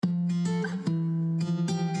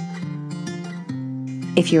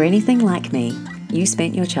If you're anything like me, you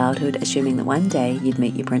spent your childhood assuming that one day you'd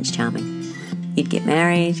meet your Prince Charming. You'd get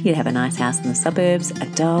married, you'd have a nice house in the suburbs, a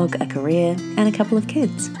dog, a career, and a couple of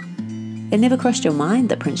kids. It never crossed your mind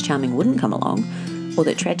that Prince Charming wouldn't come along, or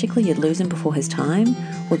that tragically you'd lose him before his time,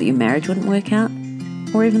 or that your marriage wouldn't work out,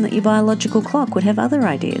 or even that your biological clock would have other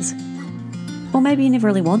ideas. Or maybe you never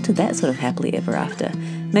really wanted that sort of happily ever after.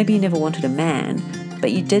 Maybe you never wanted a man,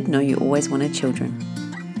 but you did know you always wanted children.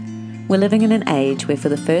 We're living in an age where for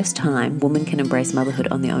the first time women can embrace motherhood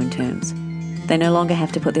on their own terms. They no longer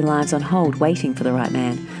have to put their lives on hold waiting for the right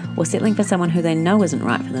man, or settling for someone who they know isn't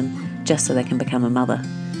right for them, just so they can become a mother.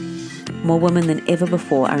 More women than ever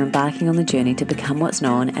before are embarking on the journey to become what's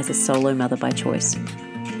known as a solo mother by choice.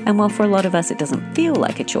 And while for a lot of us it doesn't feel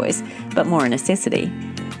like a choice, but more a necessity,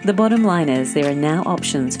 the bottom line is there are now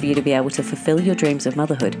options for you to be able to fulfill your dreams of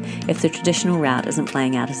motherhood if the traditional route isn't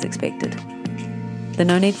playing out as expected. The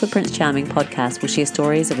No Need for Prince Charming podcast will share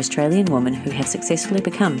stories of Australian women who have successfully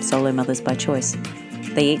become solo mothers by choice.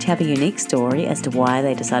 They each have a unique story as to why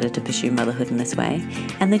they decided to pursue motherhood in this way,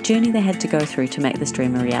 and the journey they had to go through to make this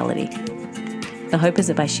dream a reality. The hope is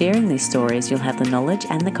that by sharing these stories, you'll have the knowledge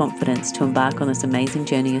and the confidence to embark on this amazing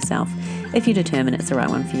journey yourself, if you determine it's the right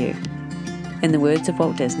one for you. In the words of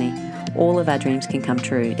Walt Disney, all of our dreams can come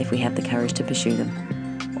true if we have the courage to pursue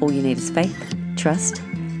them. All you need is faith, trust,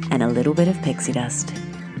 and a little bit of pixie dust.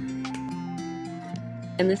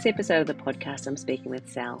 In this episode of the podcast, I'm speaking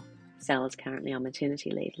with Sal. Sal is currently on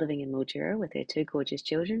maternity leave, living in Mildura with her two gorgeous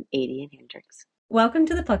children, Edie and Hendrix. Welcome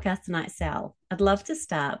to the podcast tonight, Sal. I'd love to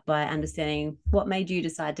start by understanding what made you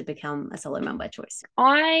decide to become a solo mum by choice.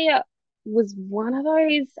 I was one of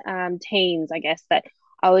those teens, I guess, that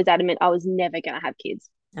I was adamant I was never going to have kids.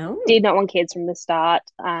 Oh. Did not want kids from the start,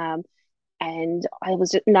 and I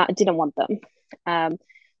was just didn't want them.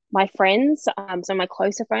 My friends, so my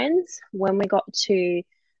closer friends, when we got to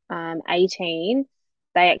 18,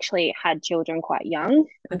 they actually had children quite young,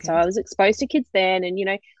 and so I was exposed to kids then,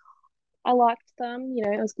 and I liked them.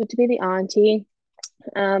 It was good to be the auntie,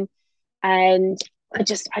 and I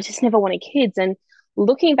just never wanted kids. And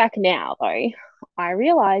looking back now, though, I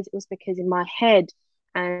realized it was because in my head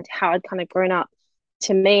and how I'd kind of grown up,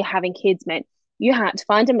 to me, having kids meant you had to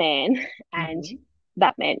find a man, and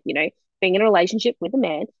that meant, being in a relationship with a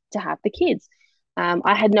man to have the kids.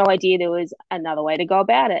 I had no idea there was another way to go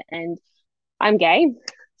about it, and I'm gay.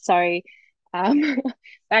 So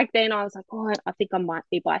back then I was like, oh, I think I might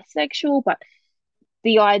be bisexual, but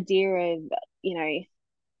the idea of,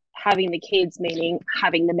 having the kids, meaning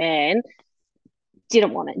having the man,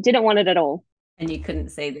 didn't want it at all. And you couldn't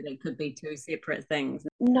see that it could be two separate things?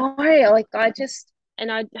 No, like I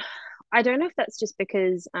don't know if that's just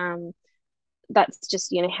because that's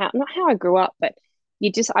just, how, not how I grew up, but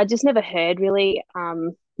I just never heard really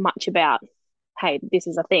much about, hey, this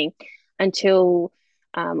is a thing, until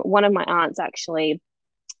one of my aunts actually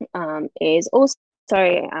is also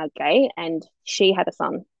gay, and she had a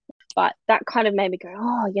son. But that kind of made me go,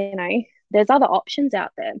 oh, there's other options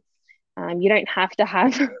out there. You don't have to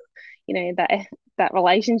have, that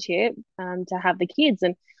relationship to have the kids.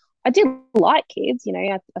 And I did like kids,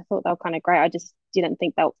 I thought they were kind of great. I just didn't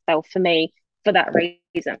think they were for me for that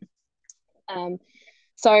reason.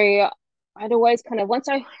 So I'd always kind of, once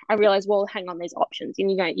I realized, well, hang on, there's options.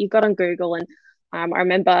 And you got on Google, and I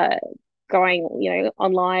remember going,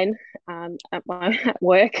 online at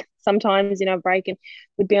work sometimes, break, and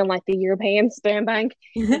would be on like the European sperm bank.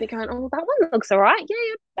 And be going, oh, that one looks all right.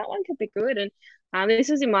 Yeah, that one could be good. And this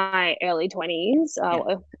was in my early 20s,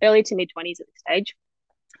 early to mid 20s at this stage.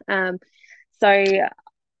 So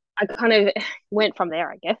I kind of went from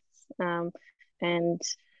there, I guess, and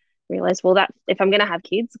realized, well, that if I'm going to have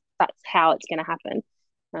kids, that's how it's going to happen.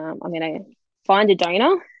 I'm going to find a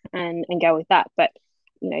donor and go with that. But,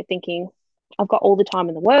 thinking I've got all the time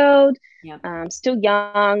in the world, still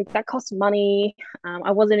young, that costs money.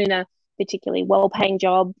 I wasn't in a particularly well-paying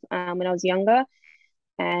job when I was younger.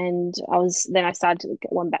 And I started to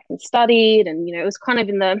get one back and studied, and, it was kind of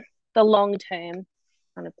in the long-term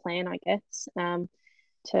kind of plan, I guess,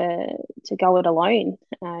 to go it alone,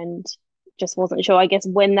 and just wasn't sure, I guess,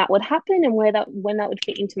 when that would happen and when that would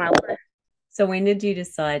fit into my life. So when did you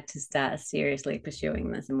decide to start seriously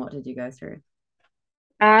pursuing this, and what did you go through?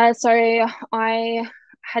 So I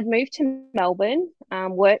had moved to Melbourne.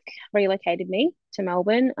 Work relocated me to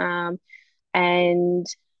Melbourne, and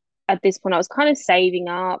at this point I was kind of saving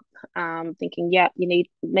up, thinking, yeah, you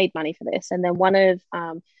need money for this. And then one of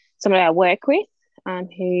somebody I work with,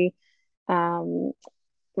 who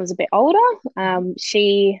was a bit older,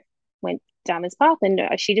 she went down this path, and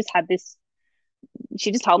she just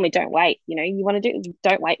told me, don't wait,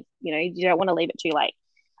 don't wait, you don't want to leave it too late.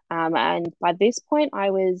 And by this point, I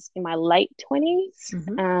was in my late 20s.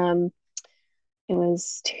 Mm-hmm. It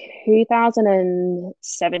was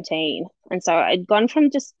 2017. And so I'd gone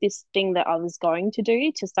from just this thing that I was going to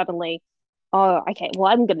do to suddenly, oh, okay,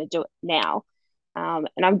 well, I'm going to do it now. And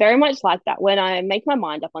I'm very much like that. When I make my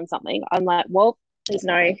mind up on something, I'm like, well, there's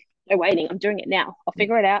no waiting. I'm doing it now. I'll Yeah.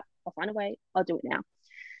 figure it out. I'll find a way. I'll do it now.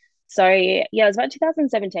 So yeah, it was about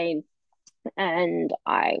 2017, and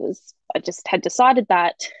I just had decided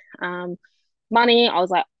that um, money. I was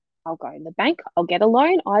like, I'll go in the bank. I'll get a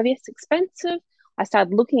loan. IVF's expensive. I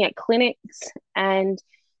started looking at clinics and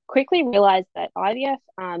quickly realized that IVF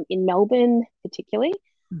in Melbourne, particularly,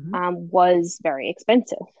 Mm-hmm. was very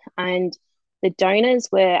expensive, and the donors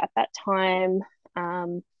were at that time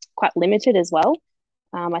quite limited as well.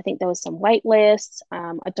 I think there was some wait lists.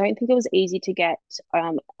 I don't think it was easy to get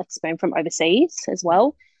sperm from overseas as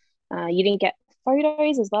well. You didn't get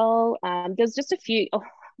photos as well. There's just a few,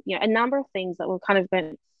 a number of things that were kind of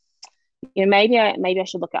been, maybe I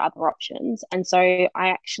should look at other options. And so I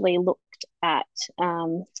actually looked at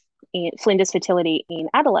Flinders Fertility in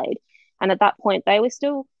Adelaide, and at that point they were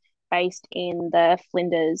still based in the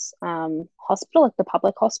Flinders hospital, like the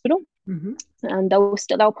public hospital. Mm-hmm. And they were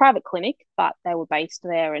a private clinic, but they were based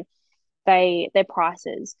there, and their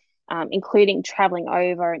prices, including traveling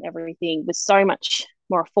over and everything, was so much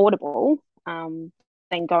more affordable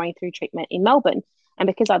than going through treatment in Melbourne. And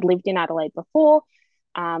because I'd lived in Adelaide before,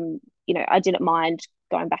 I didn't mind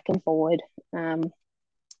going back and forward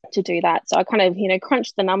to do that. So I kind of,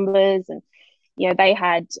 crunched the numbers, and they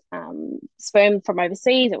had sperm from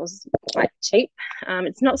overseas. It was quite cheap.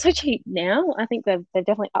 It's not so cheap now. I think they've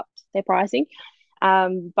definitely upped their pricing.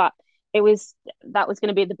 But that was going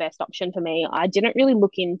to be the best option for me. I didn't really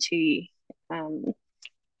look into um,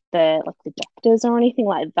 the doctors or anything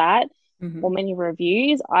like that, Mm-hmm. or many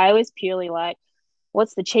reviews. I was purely like,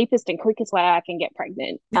 what's the cheapest and quickest way I can get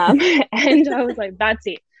pregnant? And I was like, that's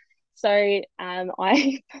it. So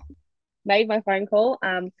I made my phone call,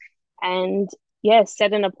 and yeah,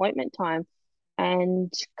 set an appointment time,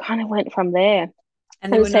 and kind of went from there.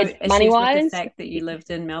 And there As were I no said, money issues with the wise, fact that you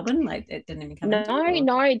lived in Melbourne, like it didn't even come no, into it, or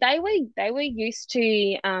no, they were used to.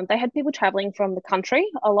 They had people traveling from the country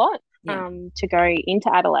a lot yeah. to go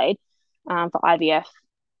into Adelaide for IVF.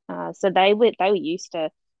 So they were used to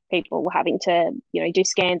people having to do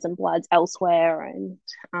scans and bloods elsewhere,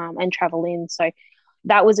 and travel in. So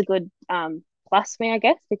that was a good plus for me, I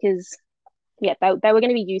guess, because yeah, they were going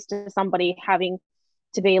to be used to somebody having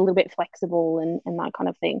to be a little bit flexible, and that kind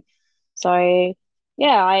of thing. So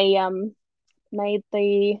yeah, I made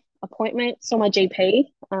the appointment, saw my GP,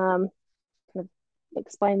 kind of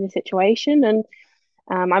explained the situation, and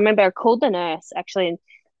I remember I called the nurse actually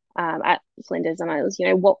at Flinders, and I was,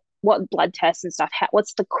 what blood tests and stuff,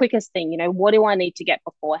 what's the quickest thing, what do I need to get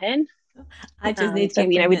beforehand? I just need to So get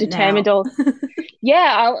we pregnant determined now. all.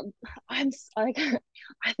 Yeah, I'm like,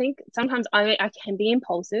 I think sometimes I can be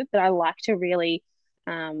impulsive, but I like to really,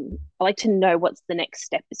 I like to know what's the next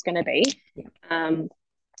step is going to be. Yeah.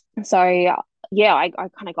 So yeah, I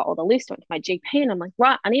kind of got all the list, went to my GP, and I'm like,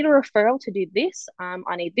 right, I need a referral to do this. I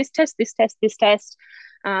need this test, this test, this test.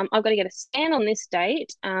 I've got to get a scan on this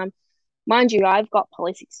date. Mind you, I've got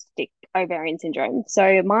polycystic ovarian syndrome,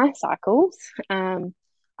 so my cycles are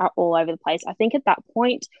all over the place. I think at that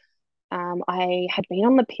point, I had been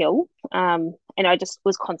on the pill, and I just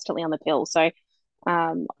was constantly on the pill. So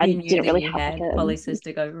I You knew didn't that really you have like had a.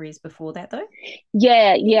 polycystic ovaries before that, though?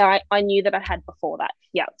 Yeah. Yeah, I knew that I had before that.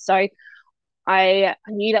 Yeah, so I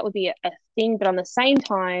knew that would be a thing, but on the same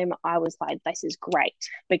time, I was like, this is great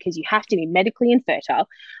because you have to be medically infertile.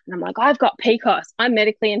 And I'm like, I've got PCOS. I'm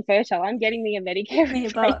medically infertile. I'm getting me a Give Medicare me a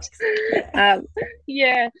rebate. box. Yeah.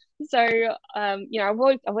 Yeah. So, I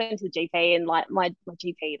went to the GP, and like my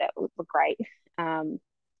GP, that were great.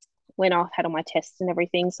 Went off, had all my tests and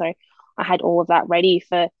everything. So I had all of that ready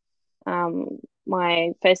for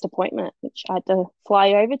my first appointment, which I had to fly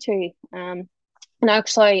over to. And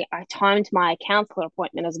actually, I timed my counselor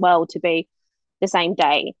appointment as well to be the same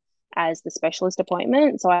day as the specialist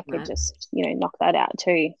appointment, so I could Right. just knock that out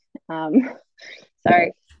too. Um, so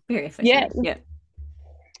Very yeah, efficient. Yeah.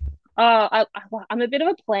 I'm a bit of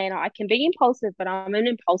a planner. I can be impulsive, but I'm an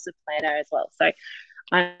impulsive planner as well. So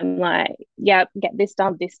I'm like, yeah, get this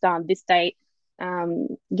done, this date.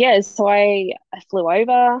 Yeah, so I flew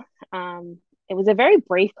over. It was a very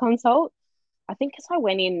brief consult. I think because I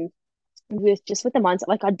went in with the mindset,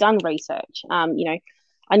 like I'd done research. I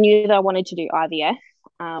knew that I wanted to do IVF,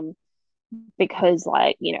 because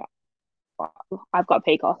I've got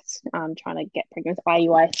PCOS. Trying to get pregnant with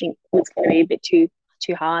IUI, I think was going to be a bit too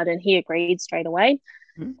hard, and he agreed straight away.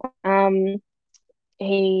 Mhm. Um,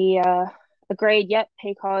 he agreed, yep,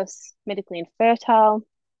 PCOS, medically infertile.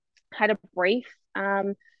 Had a brief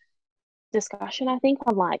discussion, I think,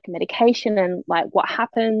 on like medication and like what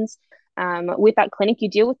happens. With that clinic, you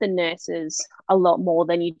deal with the nurses a lot more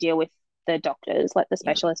than you deal with the doctors, like the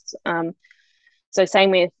Yeah. specialists. So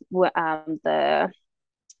same with the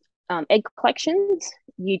egg collections.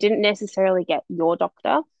 You didn't necessarily get your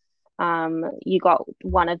doctor. You got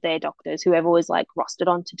one of their doctors, whoever was like rostered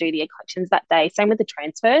on to do the egg collections that day. Same with the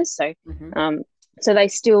transfers. So, Hmm. so they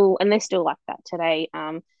still, and they're still like that today.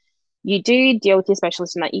 You do deal with your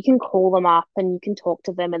specialist in that you can call them up and you can talk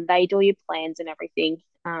to them and they do your plans and everything.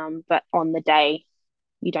 But on the day,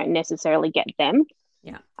 you don't necessarily get them,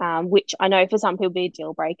 Yeah. which I know for some people be a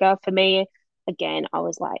deal breaker. For me, again, I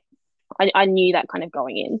was like, I knew that kind of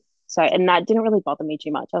going in. So, and that didn't really bother me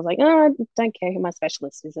too much. I was like, oh, I don't care who my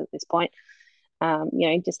specialist is at this point.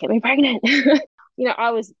 Just get me pregnant. I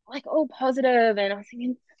was like all positive and I was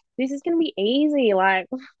thinking, this is going to be easy. Like,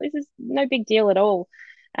 this is no big deal at all.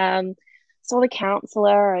 Um, Saw the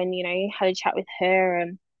counselor and, had a chat with her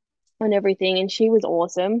and everything. And she was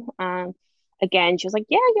awesome. Again, she was like,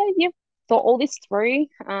 yeah, thought all this through.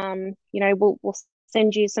 We'll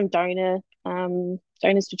send you some donors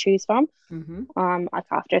to choose from, Hmm. like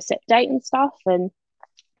after a set date and stuff, and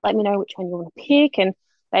let me know which one you want to pick. And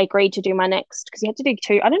they agreed to do my next, because you have to do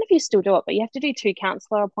two. I don't know if you still do it, but you have to do two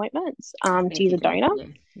counselor appointments to If use you a do, donor. yeah,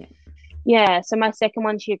 yeah. Yeah. So my second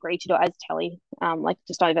one, she agreed to do it as tele, like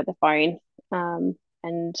just over the phone.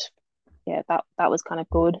 And yeah, that was kind of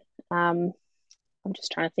good. Um, I'm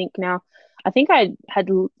just trying to think now. I think I had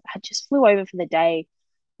just flew over for the day,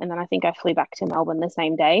 and then I think I flew back to Melbourne the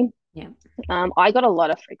same day. Yeah. I got a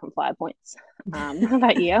lot of frequent flyer points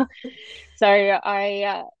that year. So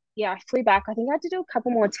I flew back. I think I had to do a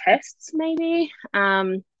couple more tests maybe.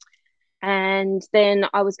 And then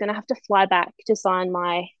I was going to have to fly back to sign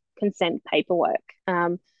my consent paperwork.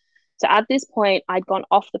 So at this point, I'd gone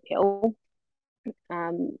off the pill,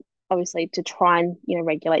 um, obviously to try and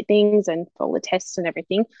regulate things and for all the tests and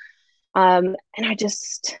everything. And I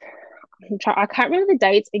can't remember the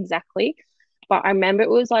dates exactly, but I remember it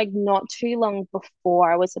was like not too long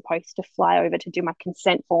before I was supposed to fly over to do my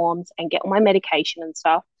consent forms and get all my medication and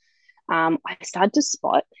stuff. I started to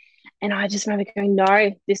spot, and I just remember going,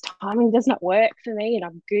 no, this timing does not work for me. And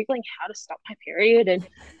I'm Googling how to stop my period. And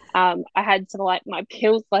I had some like my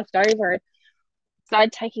pills left over.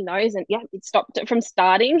 Started taking those, and yeah, it stopped it from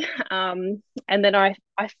starting. And then I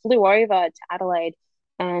flew over to Adelaide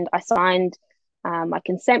and I signed my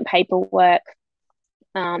consent paperwork.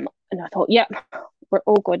 And I thought, yep, we're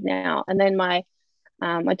all good now. And then my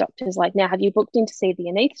doctor's like, now have you booked in to see the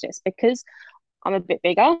anaesthetist? Because I'm a bit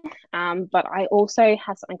bigger, but I also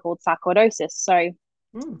have something called sarcoidosis. So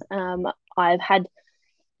Mm. I've had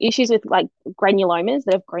issues with like granulomas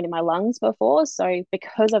that have grown in my lungs before. So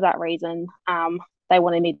because of that reason, they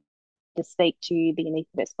wanted me to speak to the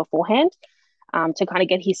anaesthetist beforehand, to kind of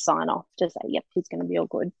get his sign off to say, yep, he's going to be all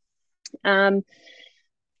good. Um,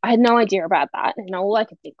 I had no idea about that, and all I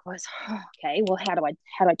could think was, oh, okay, well, how do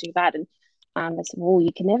I do that? And I said, well,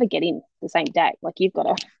 you can never get in the same day. Like you've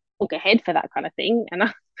got to look ahead for that kind of thing. And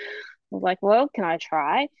I was like, well, can I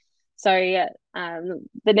try? So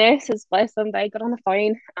the nurses, bless them, they got on the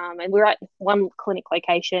phone, and we were at one clinic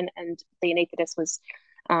location, and the anaesthetist was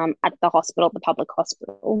at the hospital, the public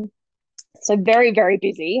hospital. So very, very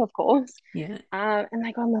busy, of course. Yeah. And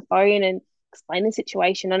they got on the phone and explained the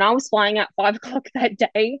situation. And I was flying at 5 o'clock that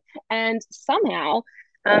day, and somehow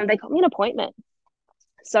they got me an appointment.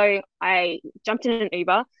 So I jumped in an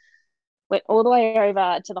Uber, went all the way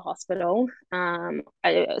over to the hospital. I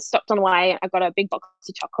stopped on the way. I got a big box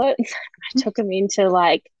of chocolates. I took them into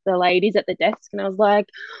like the ladies at the desk, and I was like,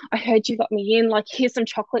 "I heard you got me in. Like, here's some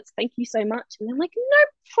chocolates. Thank you so much." And they're like, "No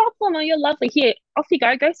problem. Oh, you're lovely. Here, off you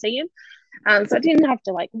go. Go see him." So I didn't have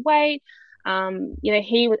to like wait. He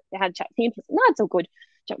had a chat with him. He said, no, it's all good.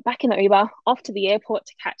 Jumped back in the Uber, off to the airport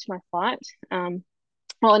to catch my flight. And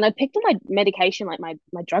I picked up my medication, like my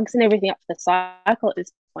drugs and everything up to the cycle at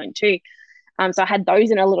this point too. So I had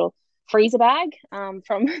those in a little freezer bag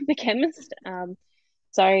from the chemist.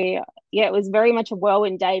 So yeah, it was very much a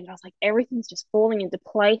whirlwind day, but I was like, everything's just falling into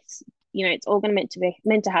place. It's all going to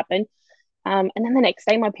meant to happen. And then the next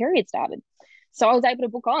day, my period started. So I was able to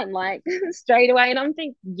book on like straight away. And I'm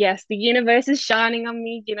thinking, yes, the universe is shining on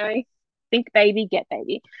me, think baby, get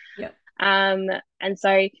baby. Yep. And so,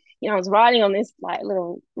 I was riding on this like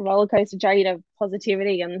little roller coaster journey of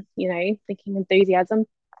positivity and, thinking enthusiasm.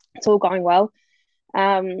 It's all going well.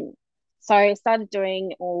 So I started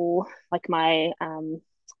doing all like my, I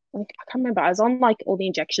can't remember. I was on like all the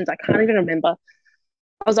injections. I can't even remember.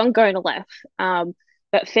 I was on Gonalef.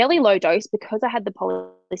 but fairly low dose because I had the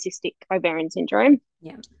polycystic ovarian syndrome.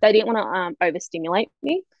 Yeah. They didn't want to overstimulate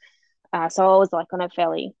me. So I was like on a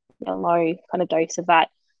fairly low kind of dose of that.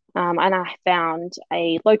 And I found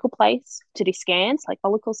a local place to do scans, like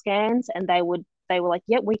follicle scans, and they were like,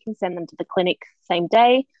 "Yep, we can send them to the clinic same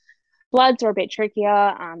day." Bloods are a bit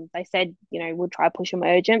trickier. They said, we'll try to push them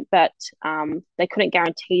urgent, but they couldn't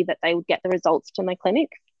guarantee that they would get the results to my clinic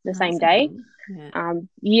the same That's day. important. Yeah.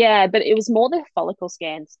 Yeah, but it was more the follicle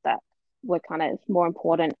scans that were kind of more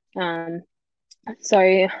important. So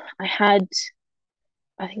I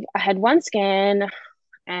think I had one scan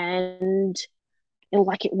and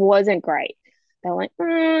it wasn't great. They're like,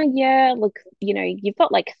 yeah, look, you've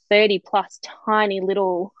got like 30 plus tiny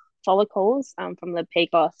little follicles from the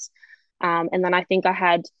PCOS. And then I think I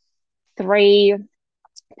had three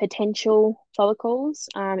potential follicles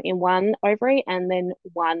in one ovary and then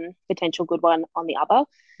one potential good one on the other.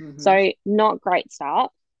 Mm-hmm. So not great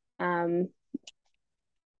start. I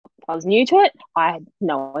was new to it. I had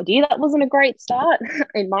no idea that wasn't a great start.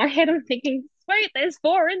 In my head, I'm thinking, sweet, there's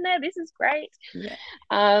four in there. This is great. Yeah.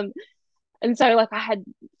 And so like I had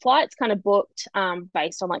flights kind of booked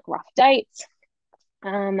based on like rough dates.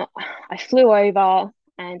 I flew over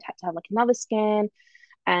and had to have like another scan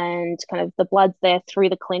and kind of the blood's there through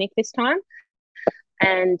the clinic this time.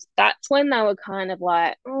 And that's when they were kind of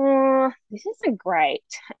like, oh, this isn't great.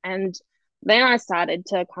 And then I started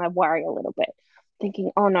to kind of worry a little bit,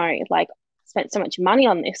 thinking, oh no, like I spent so much money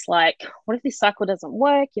on this. Like, what if this cycle doesn't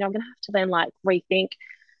work? I'm going to have to then like rethink,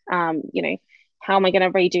 how am I going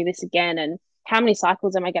to redo this again? And how many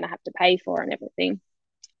cycles am I going to have to pay for and everything?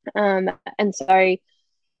 And so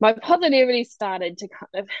my positivity started to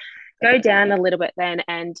kind of go down a little bit then.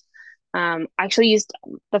 And I actually used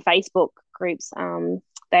the Facebook groups.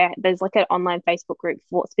 There's like an online Facebook group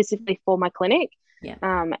specifically for my clinic. Yeah.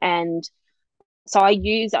 And so I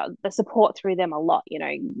use the support through them a lot,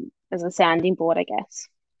 as a sounding board, I guess.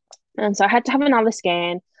 And so I had to have another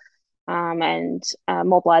scan and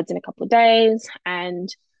more bloods in a couple of days. And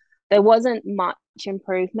there wasn't much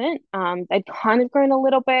improvement. They'd kind of grown a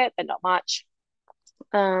little bit, but not much.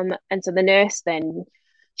 And so the nurse then,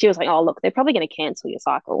 she was like, oh, look, they're probably going to cancel your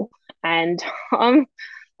cycle. And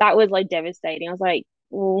that was like devastating. I was like,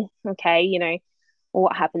 well, okay, well,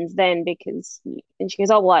 what happens then? And she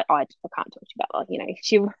goes, oh, well, I can't talk to you about that.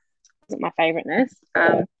 She wasn't my favorite nurse.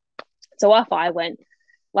 So off I went,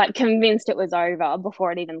 like convinced it was over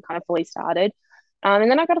before it even kind of fully started. And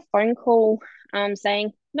then I got a phone call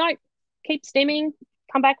saying, no, keep steaming,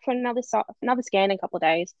 come back for another scan in a couple of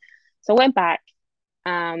days. So I went back.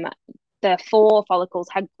 The 4 follicles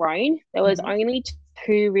had grown. There was only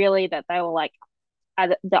 2 really that they were like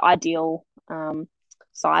at the ideal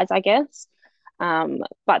size, I guess.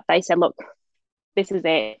 But they said, look, this is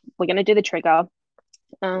it. We're going to do the trigger,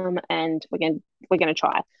 and we're going to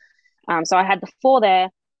try. So I had the 4 there,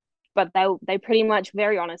 but they pretty much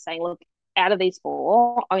very honest saying, look, out of these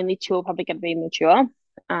 4, only 2 are probably going to be mature.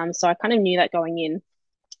 So I kind of knew that going in.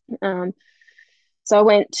 So I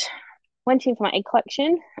went in for my egg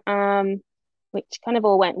collection, which kind of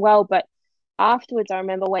all went well. But afterwards, I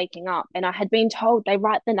remember waking up and I had been told they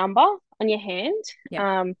write the number on your hand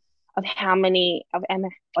of how many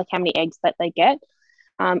eggs that they get.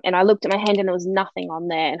 And I looked at my hand and there was nothing on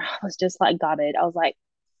there, and I was just like gutted. I was like,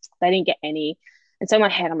 they didn't get any. And so in my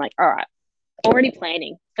head, I'm like, all right, already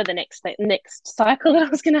planning for the next cycle that I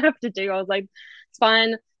was going to have to do. I was like, it's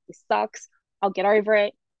fine. This sucks. I'll get over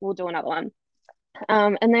it. We'll do another one.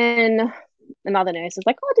 And then another nurse was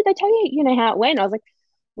like, oh, did they tell you, how it went? I was like,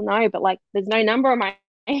 well, no, but like, there's no number on my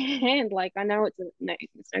hand. Like, I know it's no.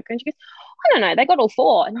 And she goes, I don't know. They got all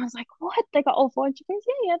 4. And I was like, what? They got all 4? And she goes,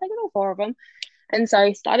 yeah, they got all 4 of them. And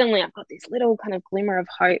so suddenly I've got this little kind of glimmer of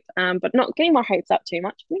hope, but not getting my hopes up too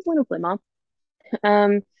much. This little glimmer.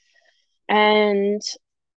 And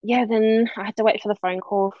yeah, then I had to wait for the phone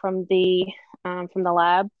call from the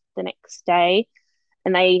lab the next day,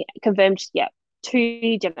 and they confirmed, yeah,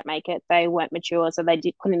 2 didn't make it. They weren't mature, so they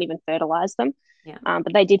couldn't even fertilize them. Yeah.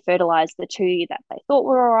 But they did fertilize the 2 that they thought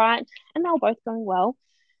were all right, and they were both going well.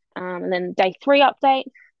 And then day 3 update,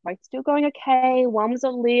 both still going okay. One was a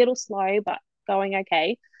little slow, but going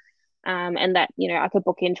okay. And that, I could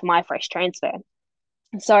book in for my fresh transfer.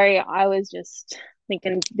 So I was just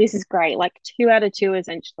thinking, this is great. Like 2 out of 2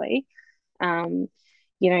 essentially. This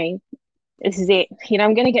is it.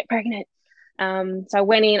 I'm going to get pregnant. So I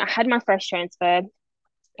went in, I had my fresh transfer.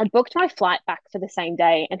 I booked my flight back for the same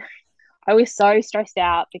day. And I was so stressed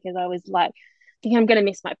out because I was like, thinking I'm going to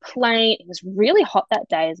miss my plane. It was really hot that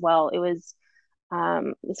day as well. It was,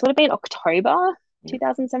 this would have been October. Yeah.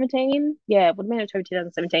 2017. Yeah, it would have been October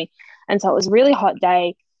 2017. And so it was a really hot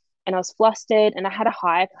day and I was flustered and I had a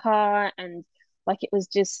hire car and like it was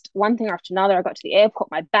just one thing after another. I got to the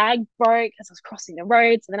airport, my bag broke as I was crossing the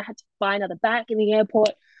road. So then I had to buy another bag in the airport.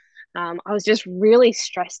 I was just really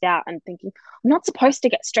stressed out and thinking, I'm not supposed to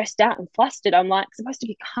get stressed out and flustered. I'm like supposed to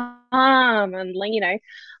be calm and like,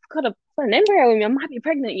 I've got an embryo with me. I might be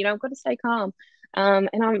pregnant, I've got to stay calm. And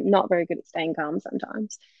I'm not very good at staying calm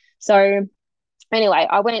sometimes. So anyway,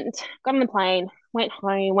 got on the plane, went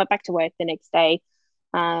home, went back to work the next day.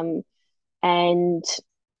 Um, and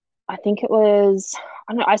I think it was,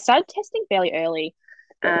 I don't know, I started testing fairly early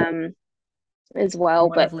as From well,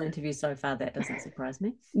 what but I've learned of you so far, that doesn't surprise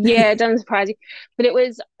me. yeah, it doesn't surprise you. But it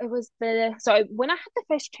was the so when I had the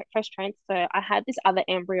first transfer, I had this other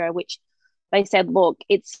embryo which they said, look,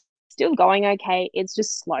 it's still going okay. It's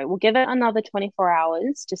just slow. We'll give it another 24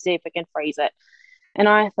 hours to see if we can freeze it. And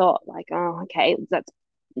I thought like, oh, okay, that's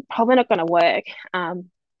probably not going to work. I'm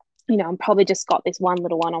probably just got this one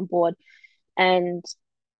little one on board, and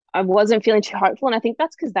I wasn't feeling too hopeful. And I think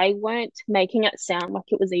that's because they weren't making it sound like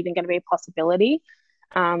it was even going to be a possibility.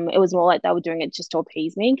 It was more like they were doing it just to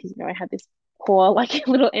appease me because I had this poor like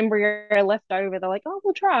little embryo left over. They're like, oh,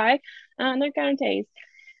 we'll try, no guarantees.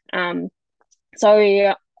 Um, so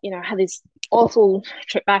I had this awful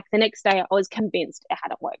trip back. The next day, I was convinced it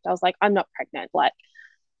hadn't worked. I was like, I'm not pregnant. Like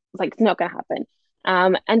it's not going to happen.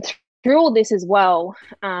 And through all this as well,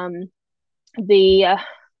 the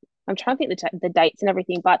I'm trying to think the dates and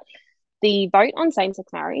everything, but the vote on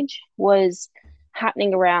same-sex marriage was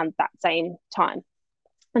happening around that same time.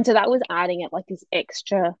 And so that was adding it like this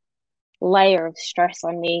extra layer of stress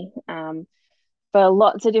on me for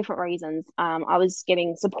lots of different reasons. I was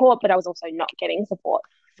getting support, but I was also not getting support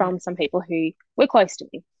Yeah. from some people who were close to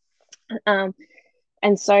me. Um,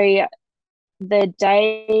 and so the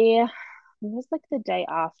day, it was like the day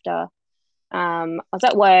after, I was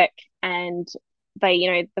at work and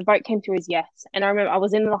the vote came through as yes. And I remember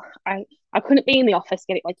I couldn't be in the office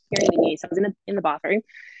getting like hearing the news. So I was in the bathroom.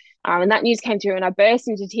 And that news came through and I burst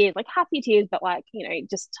into tears, like happy tears, but like,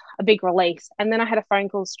 just a big release. And then I had a phone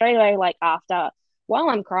call straight away, like after, while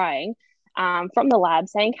I'm crying, from the lab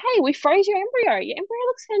saying, hey, we froze your embryo. Your embryo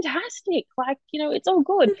looks fantastic. Like, it's all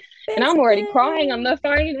good. And Best I'm already crying on day. the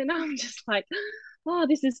phone and I'm just like, oh,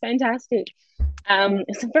 this is fantastic.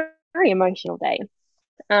 It's a very emotional day.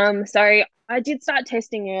 So I did start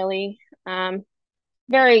testing early,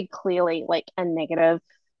 very clearly like a negative.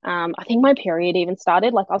 I think my period even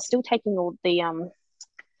started. Like I was still taking all the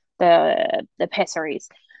pessaries,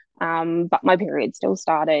 but my period still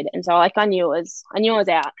started, and so like I knew I was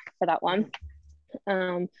out for that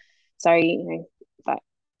Yeah. one. So that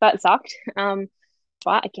that sucked.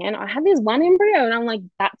 But again, I had this one embryo, and I'm like,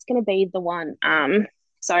 that's gonna be the one.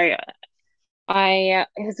 So I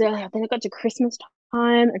think it got to Christmas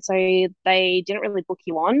time, and so they didn't really book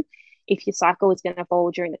you on if your cycle was going to fall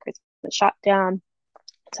during the Christmas shutdown.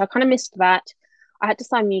 So I kind of missed that. I had to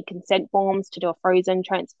sign new consent forms to do a frozen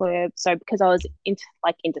transfer. So because I was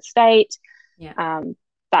interstate, Yeah. um,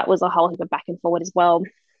 that was a whole heap of back and forward as well.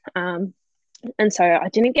 Um, and so I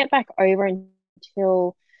didn't get back over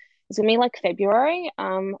until it's gonna be like February,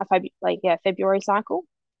 February cycle.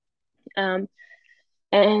 Um,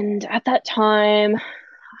 and at that time,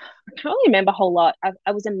 I can't really remember a whole lot.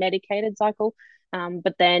 I was a medicated cycle,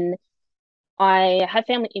 but then I had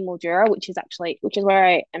family in Mildura, which is where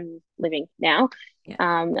I am living now.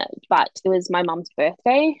 Yeah. But it was my mum's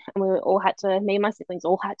birthday, and me and my siblings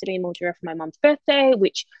all had to be in Mildura for my mum's birthday,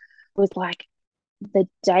 which was like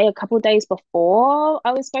a couple of days before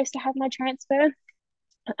I was supposed to have my transfer.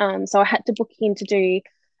 So I had to book in to do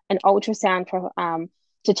an ultrasound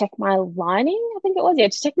to check my lining. I think it was, yeah,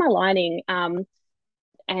 to check my lining.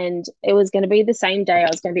 And it was going to be the same day I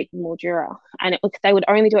was going to be in Mildura, and they would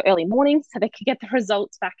only do it early morning so they could get the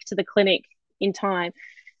results back to the clinic in time.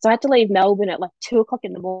 So I had to leave Melbourne at like 2 o'clock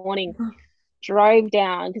in the morning, drove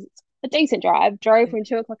down because it's a decent drive, drove from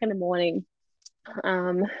 2 o'clock in the morning,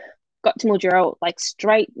 um, got to Mildura like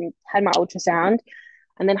straight and had my ultrasound,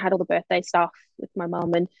 and then had all the birthday stuff with my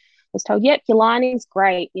mum and was told, yep, your lining's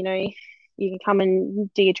great, you can come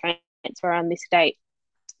and do your transfer on this date.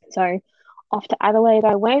 So off to Adelaide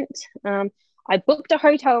I went. I booked a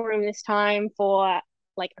hotel room this time for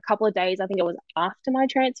like a couple of days. I think it was after my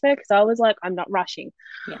transfer because I was like, I'm not rushing.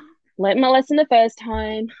 Yeah. Learned my lesson the first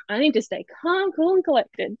time. I need to stay calm, cool, and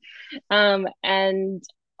collected. And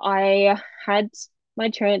I had my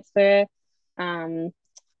transfer.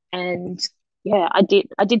 And yeah, I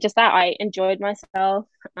did just that. I enjoyed myself.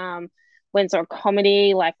 Went saw a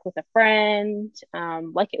comedy like with a friend.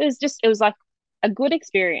 Like it was like a good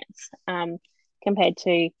experience. compared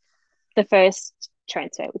to the first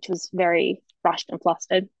transfer, which was very rushed and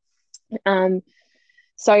flustered. Um,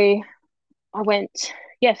 so I went,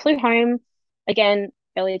 yeah, flew home again,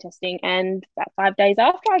 earlier testing, and about 5 days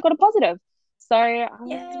after, I got a positive. So I was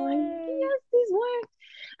like, Yay! yes, this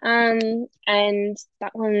worked. And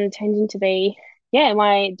that one turned into be, yeah,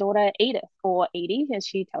 my daughter Edith, or Edie, as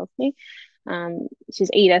she tells me. She's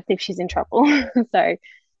Edith if she's in trouble. So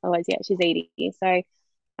otherwise, yeah, she's Edie. So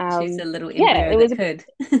She's a little yeah, embryo it was that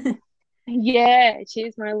a could. yeah,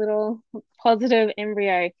 she's my little positive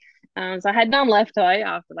embryo. So I had none left though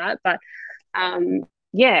after that, but um,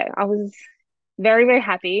 yeah, I was very, very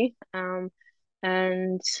happy.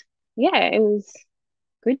 And yeah, it was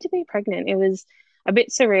good to be pregnant. It was a bit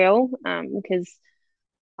surreal, because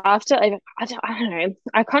after I don't know,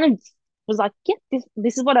 I kind of was like, yeah,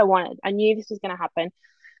 this is what I wanted. I knew this was going to happen.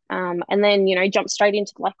 And then, jumped straight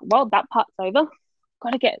into like, well, that part's over.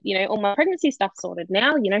 Got to get, all my pregnancy stuff sorted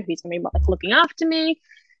now. Who's going to be like looking after me.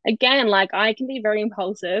 Again, like I can be very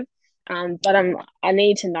impulsive, but I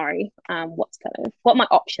need to know what my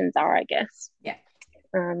options are, I guess. Yeah.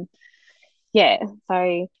 Um, yeah.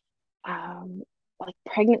 So, like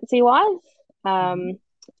pregnancy wise, Mhm.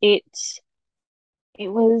 it it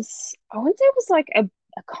was, I wouldn't say it was like a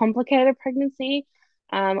complicated pregnancy.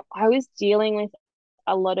 I was dealing with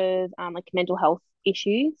a lot of like mental health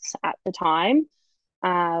issues at the time,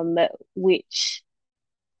 um, which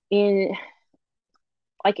in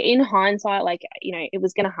in hindsight, it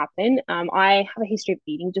was going to happen. I have a history of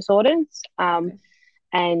eating disorders, Okay.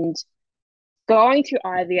 and going through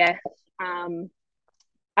IVF, um,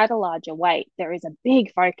 at a larger weight, there is a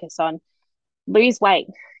big focus on lose weight.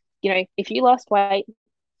 If you lost weight,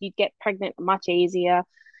 you'd get pregnant much easier.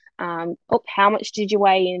 Oh, how much did you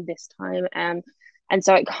weigh in this time? And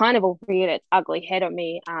so it kind of all reared its ugly head on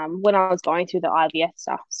me, when I was going through the IVF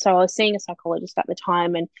stuff. So I was seeing a psychologist at the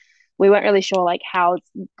time, and we weren't really sure like how it's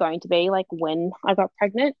going to be like when I got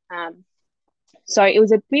pregnant. So it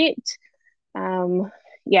was a bit,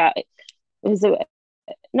 yeah, it was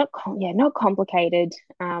not complicated,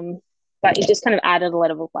 but it just kind of added a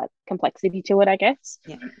level of like complexity to it, I guess.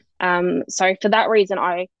 Yeah. So for that reason,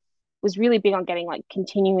 I was really big on getting like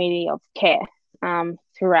continuity of care,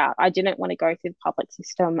 throughout. I didn't want to go through the public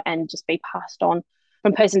system and just be passed on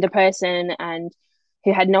from person to person, and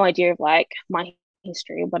who had no idea of like my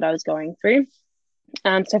history of what I was going through.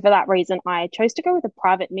 So for that reason, I chose to go with a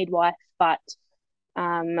private midwife, but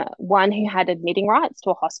one who had admitting rights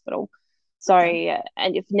to a hospital. So, Okay.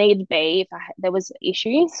 and if need be, if there was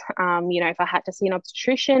issues, if I had to see an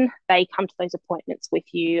obstetrician, they come to those appointments with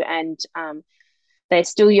you, and they're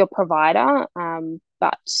still your provider,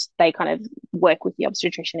 but they kind of work with the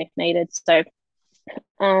obstetrician if needed. So,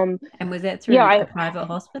 um, And was that yeah, through a private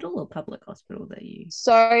hospital or public hospital that you?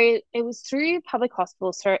 so it was through public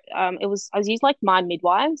hospitals. So, I was used like My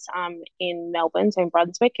Midwives, in Melbourne, so in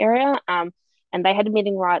Brunswick area, and they had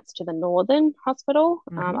admitting rights to the Northern Hospital,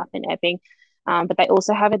 Mm-hmm. up in Epping, but they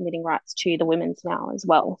also have admitting rights to the Women's now as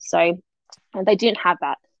well. So, and they didn't have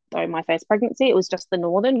that though. My first pregnancy, it was just the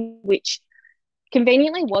Northern, which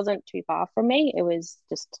conveniently wasn't too far from me. It was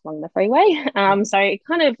just along the freeway. Yeah. So it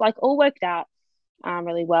kind of like all worked out,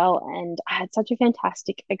 really well. And I had such a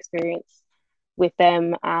fantastic experience with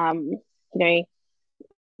them.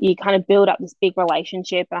 You kind of build up this big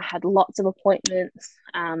relationship. I had lots of appointments.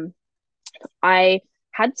 I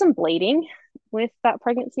had some bleeding with that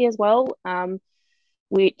pregnancy as well,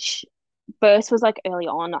 which birth was like early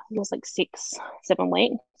on. I think it was like 6, 7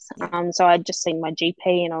 weeks. Yeah. So I'd just seen my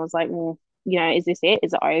GP, and I was like, well, is this it?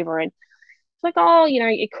 Is it over? And it's like, oh,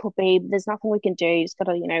 it could be. But there's nothing we can do. You just got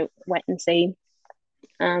to, wait and see.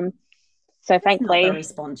 Um, so That's not the thankfully,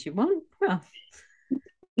 response you want. Well,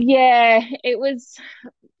 yeah, it was.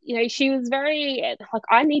 She was very like,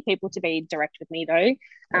 I need people to be direct with me though,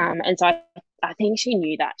 yeah. and so I think she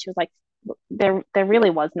knew that. She was like, there really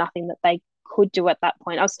was nothing that they could do at that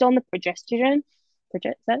point. I was still on the progestin,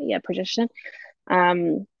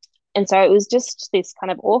 and so it was just this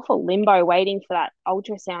kind of awful limbo, waiting for that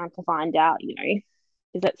ultrasound to find out,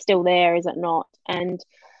 is it still there? Is it not? And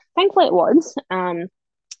thankfully it was,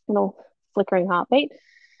 little flickering heartbeat.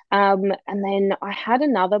 And then I had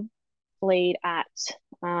another bleed at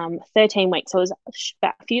 13 weeks. So it was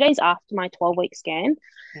about a few days after my 12-week scan.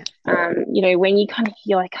 Yeah. When you kind of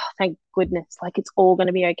hear like, oh, thank goodness, like it's all going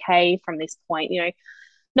to be okay from this point,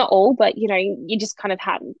 not all, but, you just kind of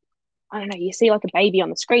had, I don't know, you see like a baby on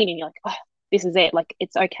the screen and you're like, oh, this is it, like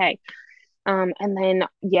it's okay. And then,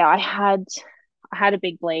 yeah, I had a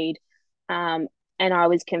big bleed, and I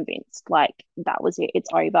was convinced like that was it, it's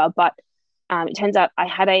over. But it turns out I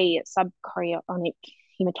had a subchorionic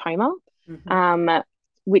hematoma, Hmm. um,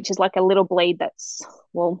 which is like a little bleed that's,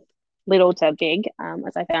 well, little to big,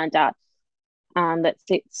 as I found out, that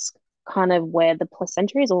sits kind of where the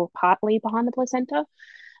placenta is, or partly behind the placenta.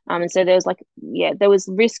 And so there was like, yeah, there was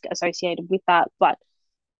risk associated with that, but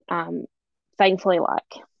um, thankfully,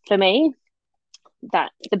 like for me,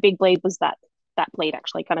 that the big bleed was that bleed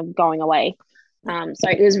actually kind of going away. Yeah. So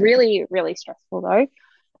it was really, really stressful though.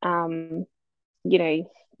 Um, you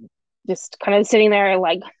know, just kind of sitting there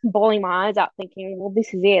like bawling my eyes out, thinking, well,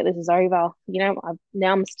 this is it, this is over. Now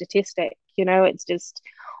I'm a statistic. It's just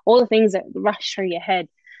all the things that rush through your head.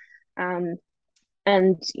 Um,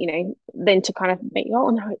 and then to kind of be, oh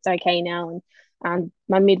no, it's okay now. And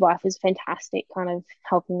my midwife was fantastic, kind of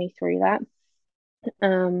helping me through that.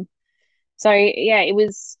 So yeah, it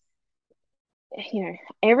was,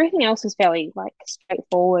 everything else was fairly like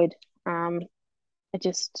straightforward. It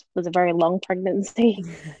just was a very long pregnancy.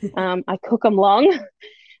 I cook them long,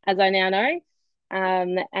 as I now know.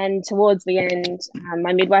 And towards the end,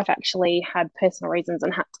 my midwife actually had personal reasons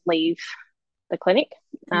and had to leave the clinic.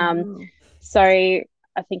 Oh Um, no. so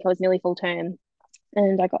I think I was nearly full term,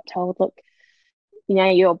 and I got told, look,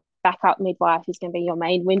 your backup midwife is going to be your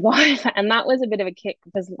main midwife. And that was a bit of a kick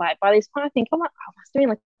because, like, by this point, I think I was doing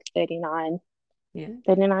like 39, Yeah.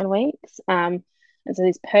 39 weeks. And so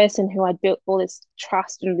this person who I'd built all this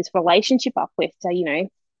trust and this relationship up with to,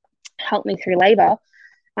 help me through labor,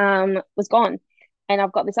 was gone. And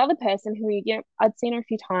I've got this other person who, I'd seen her a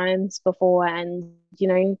few times before and,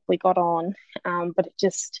 we got on. But it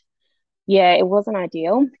just, yeah, it wasn't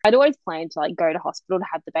ideal. I'd always planned to like go to hospital to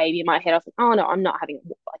have the baby. In my head, I was like, oh no, I'm not having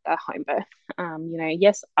like a home birth.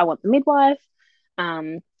 Yes, I want the midwife,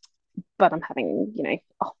 um, but I'm having,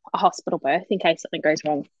 a hospital birth in case something goes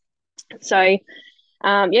wrong. So,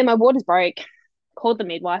 yeah, my waters broke. Called the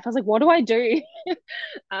midwife. I was like, what do I do?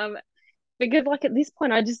 um, because like at this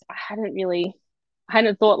point, I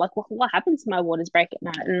hadn't thought like, what happens to my waters break at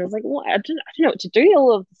night? And I was like, what? I don't know what to do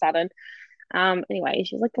all of a sudden. Anyway,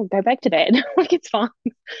 she's like, oh, go back to bed. Like, it's fine.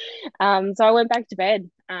 So I went back to bed,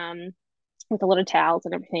 with a lot of towels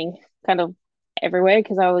and everything kind of everywhere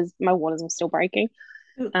because my waters were still breaking.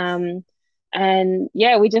 Oops. Um, and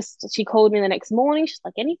yeah, she called me the next morning. She's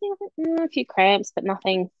like, anything? I was like, a few cramps, but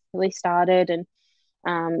nothing really started. And,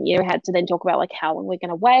 we had to then talk about like how long we're going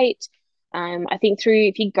to wait. I think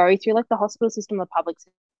if you go through like the hospital system, the public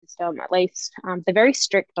system, at least, they're very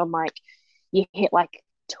strict on like, you hit like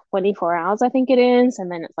 24 hours, I think it is.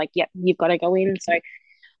 And then it's like, yep, you've got to go in. So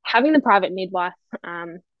having the private midwife,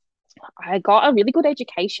 I got a really good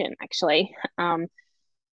education actually,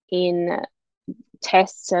 in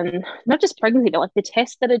tests and not just pregnancy, but like the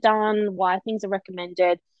tests that are done, why things are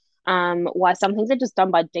recommended, why some things are just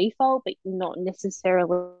done by default, but not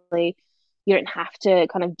necessarily, you don't have to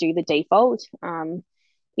kind of do the default,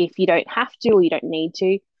 if you don't have to or you don't need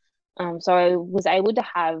to. So I was able to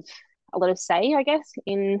have a lot of say, I guess,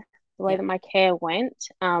 in the way Yeah. that my care went.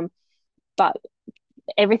 But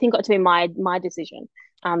everything got to be my decision.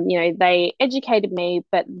 They educated me,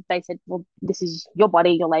 but they said, "Well, this is your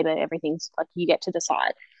body, your labor, everything's like you get to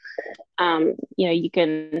decide. You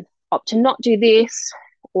can opt to not do this,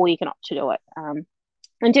 or you can opt to do it." And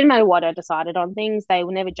it didn't matter what I decided on things; they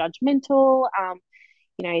were never judgmental.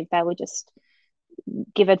 They would just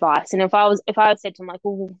give advice. And if I said to them like,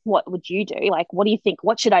 "Well, what would you do? Like, what do you think?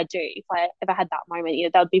 What should I do?" If I ever had that moment,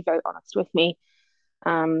 they would be very honest with me.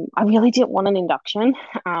 I really didn't want an induction.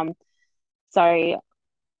 So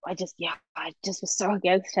I just was so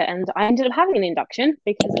against it. And I ended up having an induction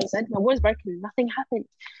because, as I said, my water's broken, nothing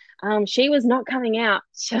happened. She was not coming out.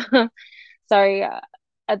 So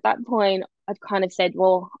at that point, I'd kind of said,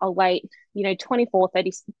 well, I'll wait, 24,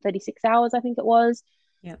 30, 36 hours, I think it was.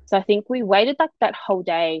 Yeah. So I think we waited like that whole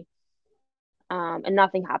day, and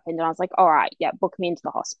nothing happened. And I was like, all right, yeah, book me into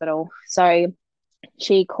the hospital. So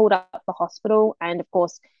she called up the hospital, and of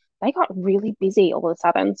course, they got really busy all of a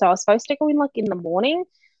sudden. So I was supposed to go in like in the morning,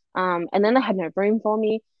 and then they had no room for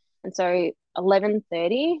me. And so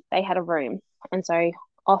 11:30, they had a room, and so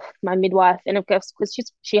off my midwife, and of course, because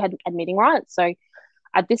she had admitting rights. So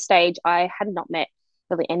at this stage, I had not met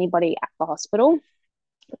really anybody at the hospital.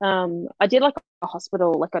 I did like a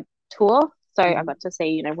hospital, like a tour, so I Hmm. got to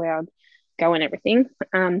see, where I'd go and everything.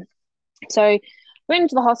 So went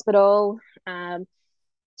into the hospital.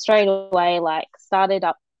 Straight away, like started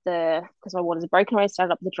up because my waters are broken away,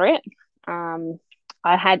 started up the drip. Um,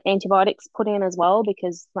 I had antibiotics put in as well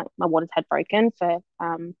because like my waters had broken for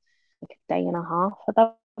like a day and a half at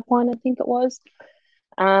that point, I think it was.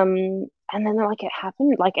 And then like it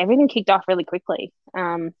happened, like everything kicked off really quickly.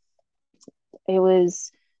 It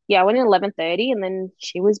was, yeah, I went in 11:30 and then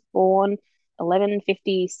she was born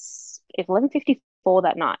 11:50 it's 11:54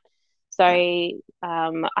 that night. So I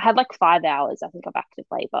had like 5 hours, I think, of active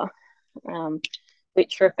labor, um,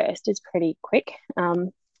 which for a first is pretty quick.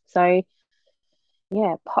 So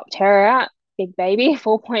yeah, popped her out, big baby,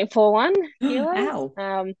 4.41 kilos.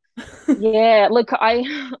 Ow. Yeah, look, I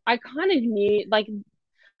kind of knew like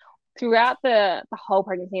throughout the whole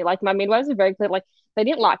pregnancy, like my midwives were very clear, like they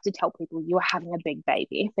didn't like to tell people you were having a big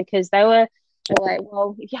baby because they were like,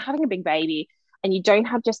 well, if you're having a big baby and you don't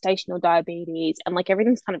have gestational diabetes and like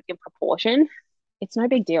everything's kind of in proportion, it's no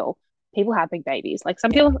big deal. People have big babies. Like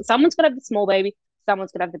some Yeah. people, someone's gonna have the small baby,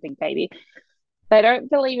 someone's gonna have the big baby. They don't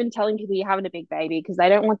believe in telling people you're having a big baby because they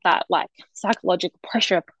don't want that like psychological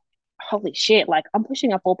pressure. Holy shit, like I'm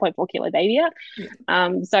pushing a 4.4 kilo baby out.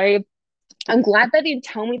 Yeah. So I'm glad they didn't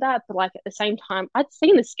tell me that, but like at the same time, I'd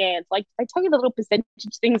seen the scans. Like they tell you the little percentage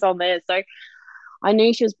things on there, so I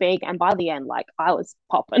knew she was big. And by the end, like I was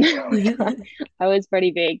popping. I was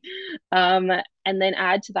pretty big. And then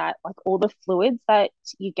add to that, like all the fluids that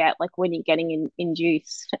you get, like when you're getting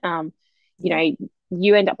induced. You Yeah. know,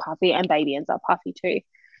 you end up puffy, and baby ends up puffy too.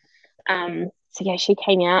 So yeah, she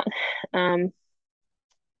came out.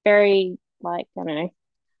 Very like I don't know.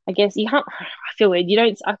 I guess you can't. I feel weird. You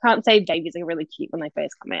don't. I can't say babies are really cute when they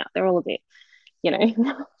first come out. They're all a bit, you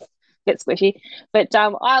know, bit squishy. But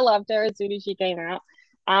I loved her as soon as she came out.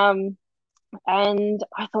 Um, and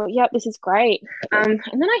I thought, yep, this is great. And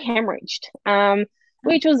then I hemorrhaged,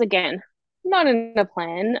 which was again not in the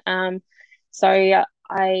plan. So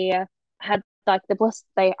I had like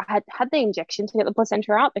they had the injection to get the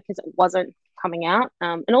placenta out because it wasn't coming out.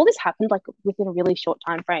 And all this happened like within a really short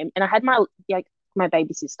time frame. And I had my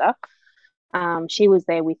baby sister. She was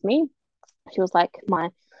there with me. She was like my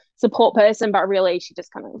support person, but really she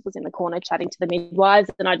just kind of was in the corner chatting to the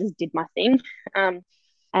midwives, and I just did my thing.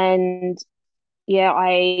 And yeah,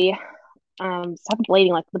 I started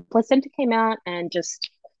bleeding. Like the placenta came out, and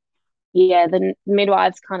just yeah, the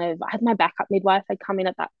midwives kind of. I had my backup midwife had come in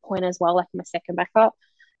at that point as well, like my second backup.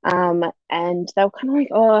 And they were kind of like,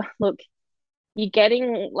 "Oh, look, you're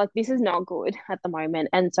getting like this is not good at the moment,"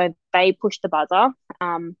 and so they pushed the buzzer.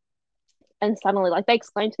 And suddenly, like they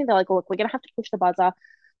explained to me, they're like, oh, "Look, we're gonna have to push the buzzer.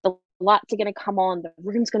 The lights are gonna come on. The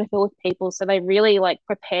room's gonna fill with people." So they really like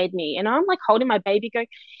prepared me, and I'm like holding my baby, going,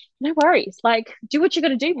 "No worries. Like, do what you got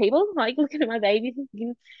to do, people." Like looking at my baby,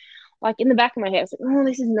 thinking, like in the back of my head, I was like, "Oh,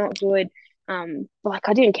 this is not good." But like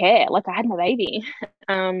I didn't care. Like I had my baby.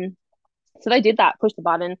 Um, so they did that, push the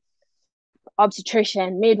button.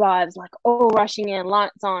 Obstetrician, midwives, like all rushing in,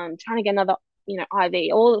 lights on, trying to get another,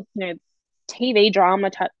 IV, all TV drama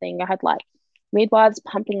type thing. I had like midwives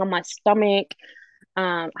pumping on my stomach.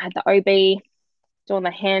 I had the OB doing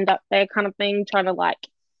the hand up there kind of thing, trying to like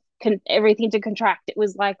everything to contract. It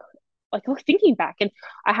was like thinking back, and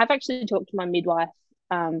I have actually talked to my midwife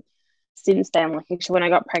since then, like actually when I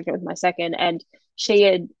got pregnant with my second, and she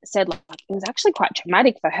had said like it was actually quite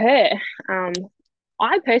traumatic for her. Um,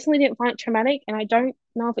 I personally didn't find it traumatic, and I don't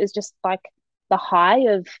know if it's just like the high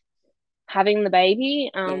of having the baby,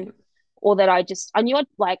 Yeah. or that I knew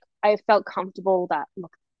I felt comfortable that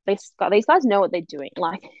look these guys know what they're doing,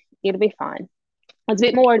 like it'll be fine. I was a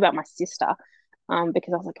bit more worried about my sister,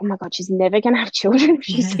 because I was like, oh my god, she's never gonna have children if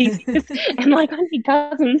she sees this, and like I need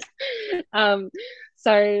cousins. Um,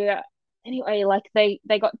 so anyway, like they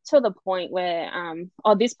got to the point where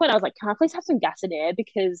at this point I was like, can I please have some gas and air,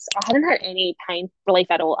 because I hadn't had any pain relief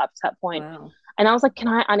at all up to that point. Wow. And I was like,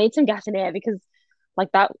 I need some gas and air, because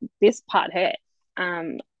like that this part hurt.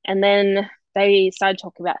 And then they started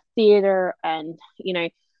talking about theatre, and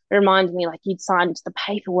it reminded me like you'd signed the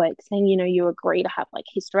paperwork saying you agree to have like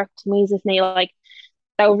hysterectomies if need. Like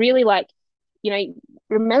they were really like,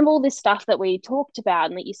 remember all this stuff that we talked about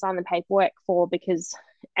and that you signed the paperwork for, because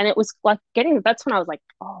and it was like that's when I was like,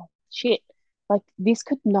 oh shit, like this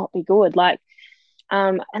could not be good. Like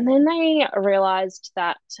and then they realized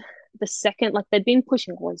that the second, like they'd been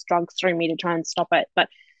pushing all these drugs through me to try and stop it, but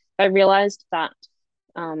they realized that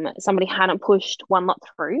somebody hadn't pushed one lot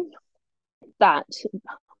through that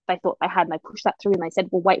they thought they had, and they pushed that through, and they said,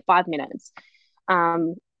 well, wait 5 minutes.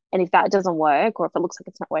 Um, and if that doesn't work, or if it looks like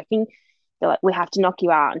it's not working, they're like, we have to knock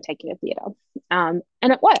you out and take you to theatre. And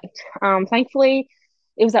it worked. Thankfully,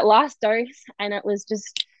 it was that last dose, and it was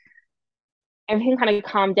just everything kind of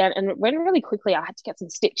calmed down, and it went really quickly. I had to get some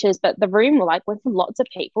stitches, but the room like went from lots of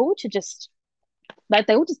people to just like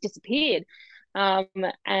they all just disappeared. And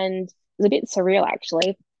it was a bit surreal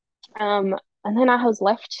actually. And then I was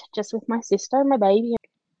left just with my sister and my baby.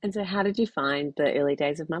 And so, how did you find the early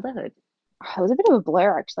days of motherhood? It was a bit of a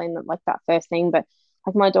blur actually in like that first thing, but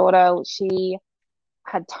like my daughter, she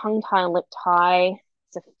had tongue tie and lip tie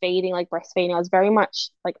So feeding, like breastfeeding, I was very much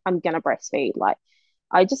like, I'm gonna breastfeed. Like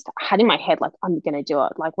I just had in my head, like, I'm gonna do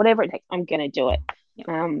it. Like whatever it takes, I'm gonna do it.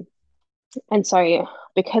 Yep. And so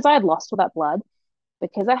because I had lost all that blood,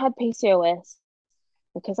 because I had PCOS,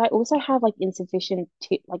 because I also have like insufficient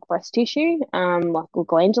like breast tissue, like or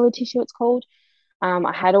glandular tissue, it's called.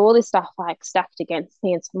 I had all this stuff like stacked against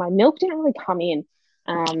me, and so my milk didn't really come in.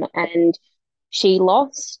 And she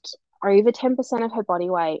lost over 10% of her body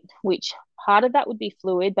weight, which part of that would be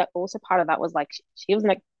fluid, but also part of that was like she wasn't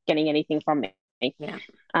like getting anything from me. Yeah.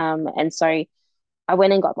 And so I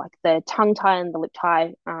went and got like the tongue tie and the lip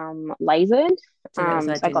tie lasered. So that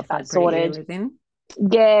was So I got that identified pretty sorted. early then.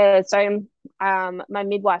 Yeah, so my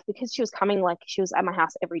midwife, because she was coming, like she was at my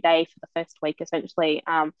house every day for the first week essentially,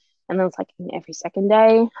 and then it's like every second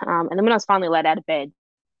day, and then when I was finally let out of bed,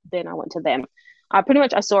 then I went to them. Pretty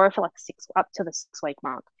much I saw her for like six up to the 6 week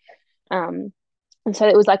mark, um, and so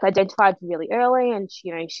it was like identified really early, and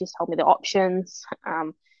she, she's told me the options,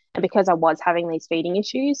 and because I was having these feeding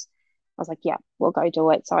issues, I was like, yeah, we'll go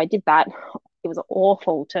do it. So I did that. It was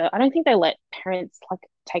awful to. I don't think they let parents like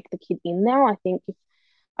take the kid in now. I think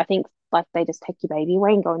like they just take your baby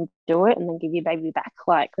away and go and do it, and then give your baby back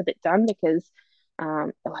like with it done, because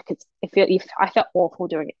like I felt awful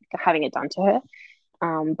doing it, having it done to her.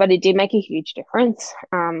 But it did make a huge difference.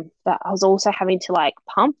 But I was also having to like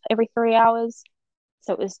pump every 3 hours,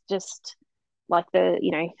 so it was just like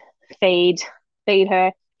feed feed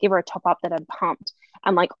her, give her a top up that had pumped,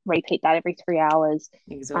 and like repeat that every 3 hours.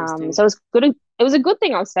 Exhausting. So it was good. It was a good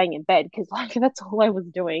thing I was staying in bed, because like that's all I was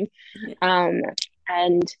doing. Yeah.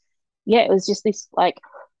 And yeah, it was just this like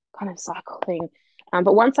kind of cycle thing.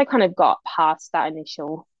 But once I kind of got past that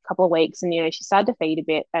initial couple of weeks, and she started to feed a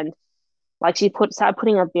bit, and like started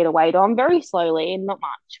putting a bit of weight on very slowly and not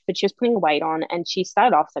much, but she was putting weight on, and she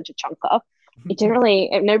started off such a chunker. It didn't really,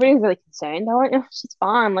 nobody was really concerned. They're like, oh, she's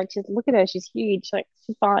fine. Like, look at her, she's huge. Like,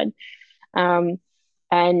 she's fine. Um,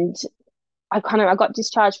 and I got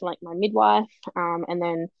discharged from like my midwife, and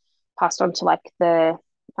then passed on to like the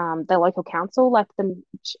local council, like the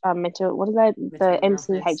mental, what is that, the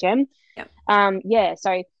Maternal office. MCHM. Yep. Yeah.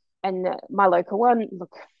 So, and my local one,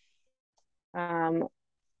 look, um,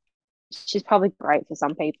 she's probably great for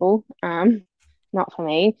some people, not for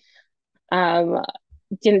me. Um,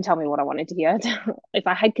 didn't tell me what I wanted to hear. If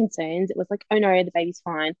I had concerns, it was like, oh no, the baby's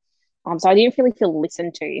fine. So I didn't really feel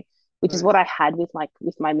listened to, which is Right. what I had with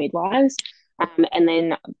my midwives. And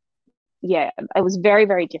then yeah, it was very,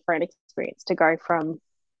 very different experience to go from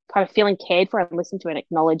kind of feeling cared for and listened to and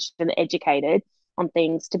acknowledged and educated on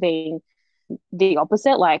things to being the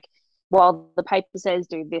opposite. Like, well, the paper says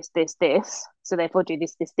do this, this, this, so therefore do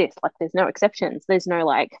this, this, this. Like, there's no exceptions. There's no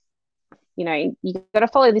like, you got to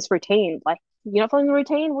follow this routine. Like, you're not following the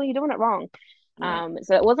routine, well, you're doing it wrong. Yeah.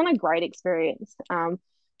 So it wasn't a great experience.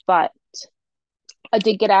 But I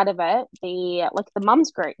did get out of it the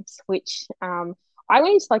mums groups, which I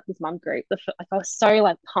went into like this mum group. Like I was so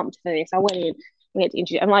like pumped for this. I went in, we had to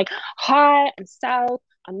introduce. I'm like, hi, I'm Sal.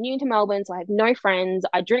 I'm new to Melbourne, so I have no friends.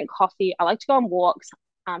 I drink coffee. I like to go on walks.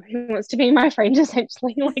 Who wants to be my friend?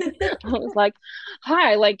 Essentially, like I was like,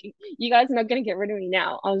 hi, like you guys are not going to get rid of me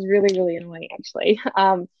now. I was really, really annoying actually.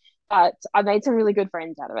 But I made some really good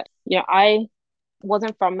friends out of it. I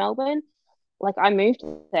wasn't from Melbourne. Like I moved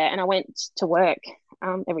there and I went to work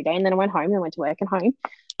every day, and then I went home and went to work and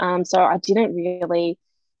home. So I didn't really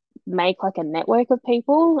make like a network of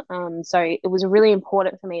people. So it was really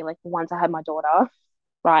important for me. Like once I had my daughter,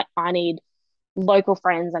 right, I need local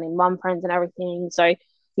friends, I need mum friends and everything. So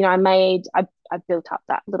I built up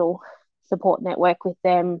that little support network with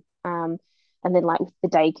them. And then like with the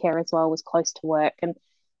daycare as well was close to work, and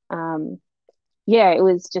um, yeah, it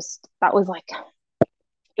was just that was like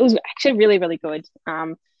it was actually really, really good.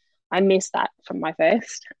 I missed that from my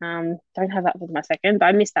first. Don't have that with my second, but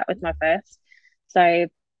I missed that with my first. So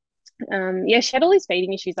yeah, she had all these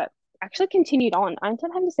feeding issues that actually continued on. I ended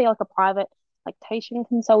up having to see like a private lactation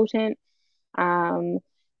consultant, um,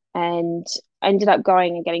 and I ended up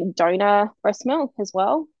going and getting donor breast milk as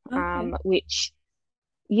well. Okay. Which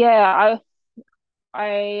yeah,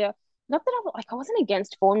 I not that I wasn't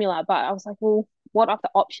against formula, but I was like, well, what other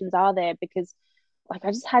options are there? Because like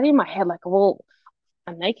I just had in my head like, well,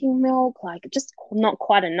 I'm making milk, like just not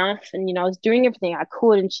quite enough. And I was doing everything I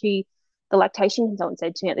could. And the lactation consultant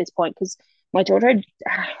said to me at this point, because my daughter had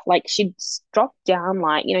like she'd dropped down,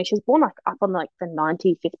 like, she was born like up on like the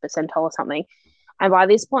 95th percentile or something. And by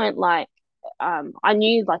this point, like, I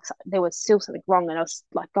knew like there was still something wrong. And I was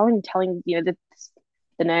like going and telling, the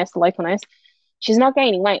nurse, the local nurse. she's not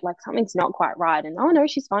gaining weight, like something's not quite right. And oh no,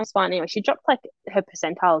 she's fine, it's fine. Anyway, she dropped like her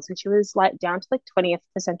percentiles and she was like down to like 20th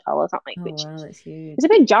percentile or something, Oh which wow, that's huge. is a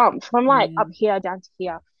big jump from like Yeah. up here down to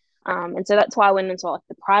here. And so that's why I went into like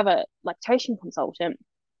the private lactation consultant.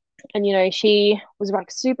 And she was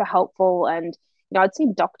like super helpful. And I'd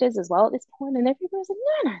seen doctors as well at this point, and everybody was like,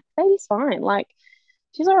 no, no, baby's fine. Like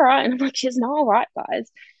she's all right. And I'm like, she's not all right,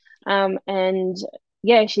 guys. And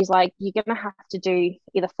yeah, she's like, you're gonna have to do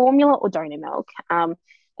either formula or donor milk. And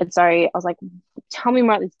so I was like, tell me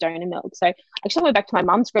about this donor milk. So I actually went back to my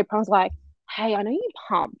mum's group and I was like, hey, I know you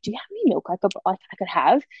pump. Do you have any milk I could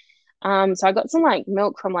have? So I got some like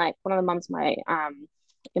milk from like one of the mums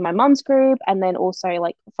in my mum's group, and then also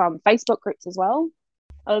like from Facebook groups as well.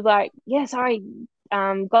 I was like, yeah, sorry,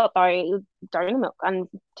 got donor milk and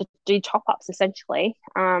to do top ups essentially.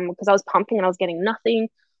 Because I was pumping and I was getting nothing.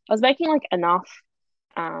 I was making like enough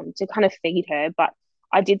to kind of feed her, but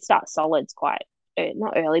I did start solids quite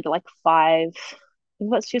not early, but like five. I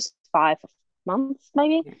think that's just 5 months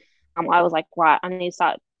maybe. I was like, right, I need to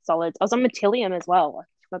start solids. I was on Metilium as well. I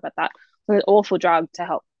forgot about that. It was an awful drug to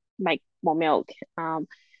help make more milk.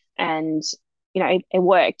 And it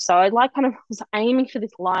worked. So I like kind of was aiming for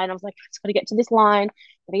this line. I was like, I just got to get to this line,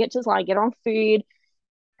 get her on food,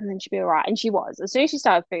 and then she'll be all right. And she was. As soon as she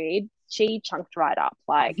started food, she chunked right up.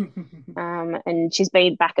 Like, and she's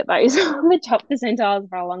been back at those the top percentiles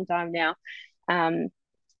for a long time now. And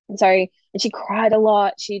she cried a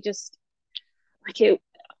lot. She just like it.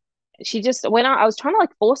 She just when I was trying to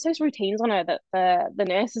like force those routines on her that the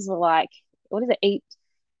nurses were like, what is it,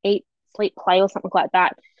 eat, sleep, play, or something like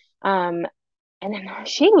that. And then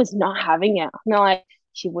she was not having it. No, like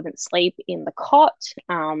she wouldn't sleep in the cot.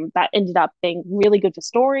 That ended up being really good for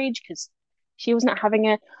storage because she was not having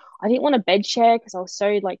it. I didn't want a bed share because I was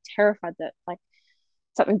so like terrified that like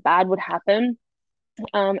something bad would happen.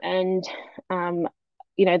 And then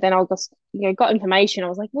I just got information. I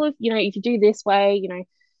was like, well, if you do this way,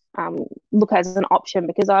 look as an option,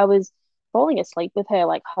 because I was falling asleep with her,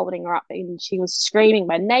 like holding her up, and she was screaming.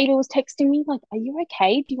 My neighbor was texting me, like, "Are you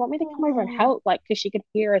okay? Do you want me to come over and help?" Like, because she could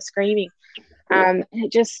hear her screaming. And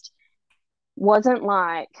it just wasn't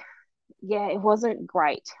like, yeah, it wasn't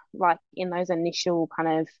great, like in those initial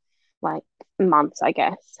kind of like months, I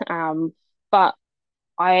guess. But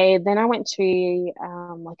I went to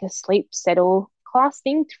like a sleep settle class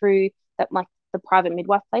thing through that, like the private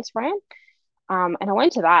midwife place ran. And I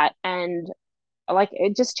went to that, and like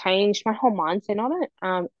it just changed my whole mindset on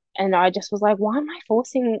it. And I just was like, why am I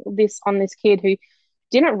forcing this on this kid who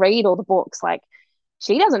didn't read all the books? Like,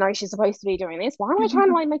 she doesn't know she's supposed to be doing this. Why am I trying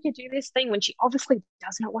to like make her do this thing when she obviously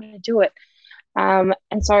does not want to do it? And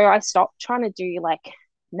so I stopped trying to do like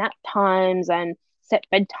nap times and set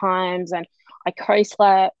bedtimes, and I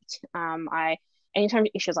co-slept. I anytime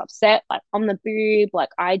she was upset, like on the boob, like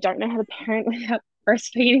I don't know how to parent without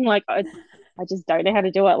breastfeeding. Like I just don't know how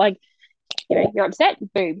to do it. Like, you're upset,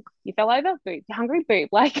 boob. You fell over, boob. You're hungry, boob.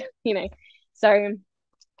 Like, So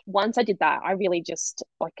once I did that, I really just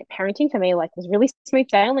like parenting for me like was really smooth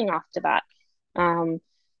sailing after that. Um,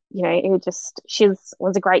 it was just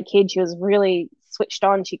was a great kid. She was really switched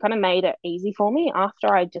on. She kind of made it easy for me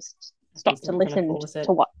after I just stopped and listened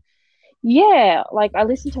to what. Yeah, like I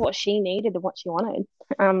listened to what she needed and what she wanted.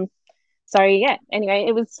 So yeah. Anyway,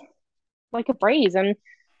 it was like a breeze, and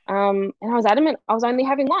I was adamant I was only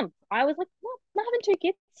having one. I was like, no, I'm not having two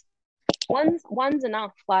kids. One's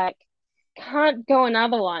enough. Like, can't go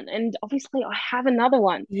another one. And obviously, I have another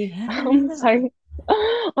one. You have another So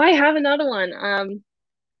one. I have another one.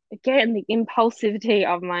 Again, the impulsivity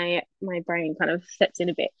of my brain kind of steps in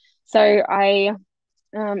a bit. So I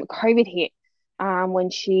COVID hit when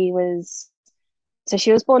she was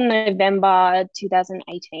born November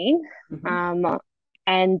 2018.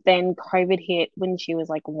 And then COVID hit when she was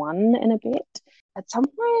like one and a bit. At some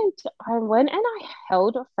point, I went and I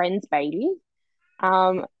held a friend's baby.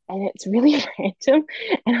 And it's really random.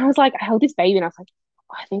 And I was like, I held this baby and I was like,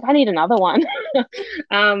 oh, I think I need another one.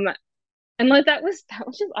 um, and like that was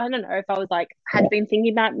just, I don't know if I was like had been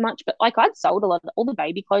thinking that much, but like I'd sold a lot. All the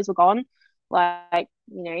baby clothes were gone. Like,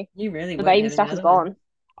 You really the weren't baby having stuff is another one. gone.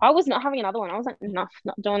 I was not having another one. I was like, no,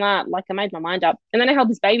 not doing that. Like I made my mind up. And then I held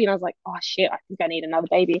this baby and I was like, oh shit, I think I need another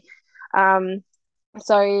baby. Um,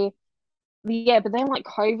 so yeah, but then like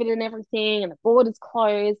COVID and everything, and the borders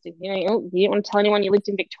closed, and you didn't want to tell anyone you lived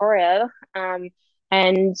in Victoria.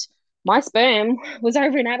 And my sperm was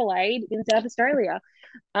over in Adelaide in South Australia.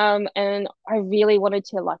 And I really wanted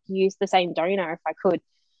to like use the same donor if I could.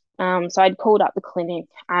 So I'd called up the clinic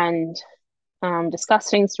and discussed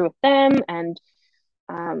things through with them, and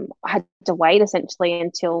I had to wait essentially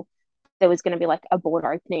until there was going to be like a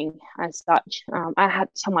border opening as such. I had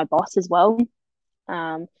to tell my boss as well.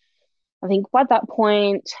 Um, I think by that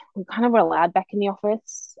point, we kind of were allowed back in the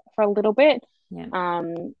office for a little bit. Yeah.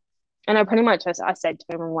 And I pretty much, I said to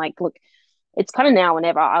him, I'm like, look, it's kind of now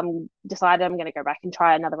whenever I'm decided I'm going to go back and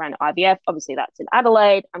try another round of IVF. Obviously, that's in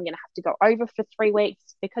Adelaide. I'm going to have to go over for 3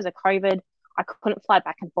 weeks because of COVID. I couldn't fly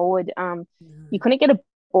back and forward. You couldn't get a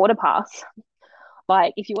border pass.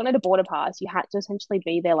 Like, if you wanted a border pass, you had to essentially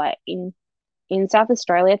be there, like in South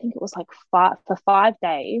Australia. I think it was like for 5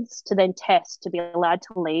 days to then test to be allowed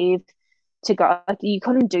to leave to go. Like, you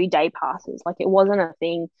couldn't do day passes. Like, it wasn't a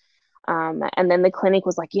thing. And then the clinic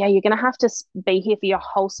was like, yeah, you're going to have to be here for your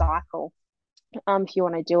whole cycle if you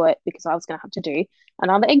want to do it, because I was going to have to do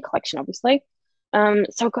another egg collection, obviously.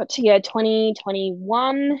 So I got to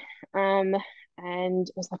 2021, and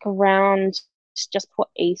it was like around just before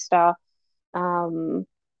Easter, and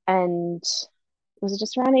was it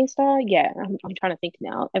just around Easter? Yeah, I'm trying to think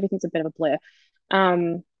now. Everything's a bit of a blur.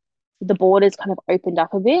 Um, the borders kind of opened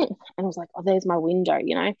up a bit, and I was like, oh, there's my window,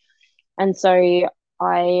 And so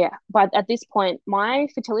but at this point, my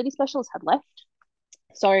fertility specialist had left.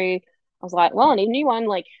 So I was like, well, I need a new one.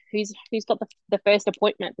 Like, who's got the first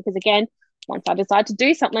appointment? Because again, once I decide to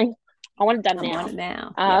do something, I want it done I now. want it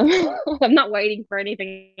now. Yeah. I'm not waiting for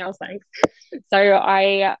anything else, thanks. So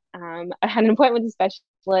I had an appointment with a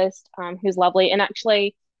specialist who's lovely. And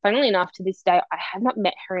actually, funnily enough, to this day, I have not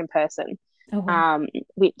met her in person. Oh, wow.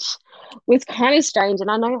 Which was kind of strange.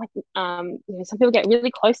 And I know, like, some people get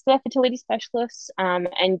really close to their fertility specialists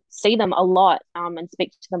and see them a lot and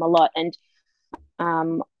speak to them a lot. And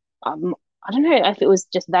um, I don't know if it was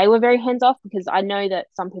just they were very hands off, because I know that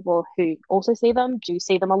some people who also see them do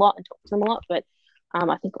see them a lot and talk to them a lot. But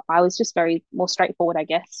I think I was just very more straightforward, I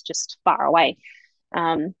guess, just far away.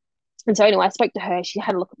 And so anyway, I spoke to her. She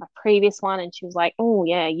had a look at my previous one, and she was like, oh,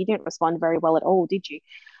 yeah, you didn't respond very well at all, did you?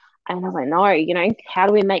 And I was like, no, how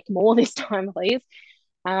do we make more this time, please?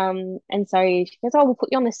 And so she goes, oh, we'll put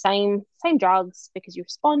you on the same drugs because you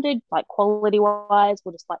responded, like, quality wise,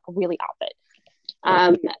 we'll just like really up it.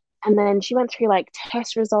 Um, and then she went through like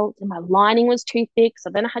test results, and my lining was too thick.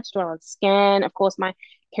 So then I had to do a scan. Of course, my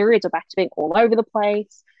periods were back to being all over the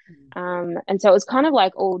place. And so it was kind of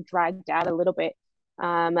like all dragged out a little bit.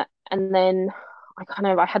 And then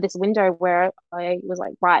I had this window where I was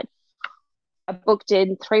like, right, I booked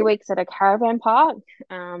in 3 weeks at a caravan park.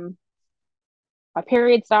 My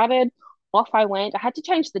period started, off I went. I had to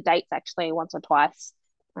change the dates actually once or twice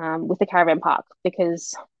with the caravan park,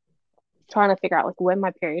 because trying to figure out like when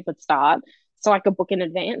my period would start so I could book in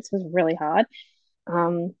advance was really hard.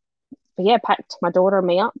 But yeah, packed my daughter and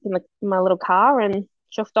me up in my little car and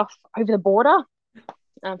chuffed off over the border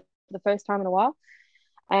for the first time in a while,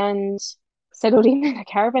 and settled in at a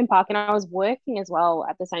caravan park. And I was working as well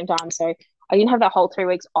at the same time. So I didn't have that whole 3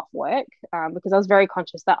 weeks off work because I was very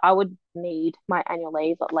conscious that I would need my annual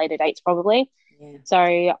leave at later dates probably. Yeah. So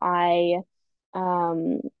I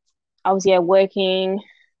was working,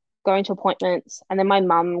 going to appointments, and then my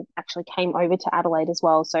mum actually came over to Adelaide as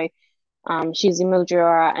well. So she's in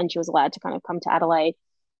Mildura, and she was allowed to kind of come to Adelaide,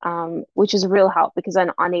 which is a real help, because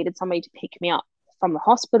then I needed somebody to pick me up from the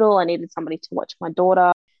hospital. I needed somebody to watch my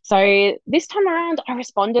daughter. So this time around, I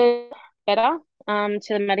responded better to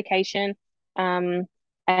the medication, and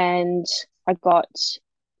I got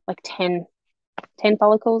like 10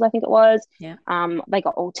 follicles, I think it was. Yeah. They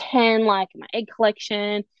got all 10, like my egg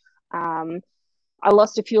collection. I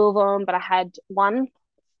lost a few of them, but I had one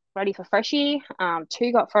ready for freshie.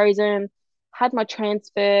 Two got frozen. Had my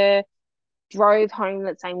transfer. Drove home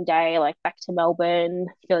that same day, like back to Melbourne,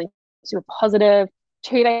 feeling super positive.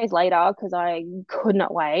 2 days later, because I could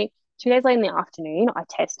not wait, 2 days later in the afternoon, I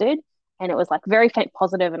tested, and it was like very faint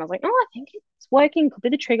positive. And I was like, oh, I think it's working. Could be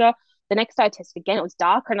the trigger. The next day I tested again, it was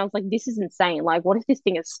darker, and I was like, this is insane. Like, what if this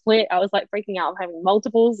thing is split? I was like freaking out. I'm having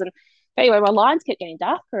multiples. And anyway, my lines kept getting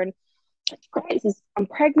darker, and great, I'm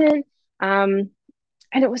pregnant. And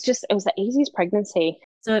it was the easiest pregnancy.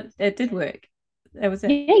 So it did work. That was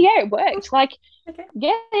it. Yeah, it worked. Like, okay.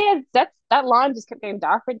 yeah, that line just kept getting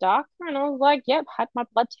darker and darker. And I was like, yep, had my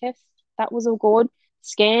blood test. That was all good.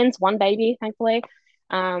 Scans, one baby, thankfully.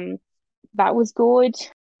 That was good.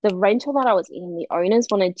 The rental that I was in, the owners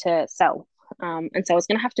wanted to sell. And so I was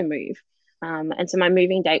going to have to move. And so my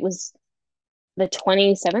moving date was the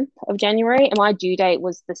 27th of January, and my due date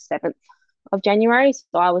was the 7th of January.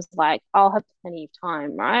 So I was like, I'll have plenty of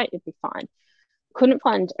time, right? It'd be fine. Couldn't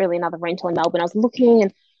find really another rental in Melbourne. I was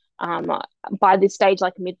looking, and by this stage,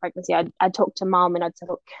 like mid-pregnancy, I'd talked to mum, and I'd said,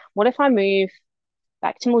 look, what if I move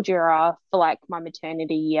back to Mildura for like my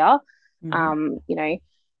maternity year?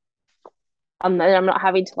 I'm not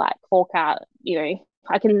having to like fork out,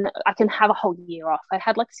 I can have a whole year off. I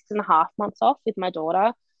had like 6.5 months off with my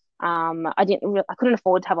daughter. I couldn't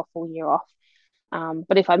afford to have a full year off.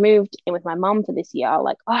 But if I moved in with my mum for this year,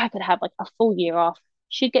 like, I could have like a full year off.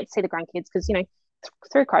 She'd get to see the grandkids because,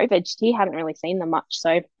 through COVID, she hadn't really seen them much. So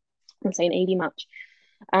I haven't seen Edie much.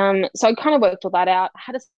 So I kind of worked all that out. I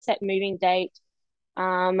had a set moving date.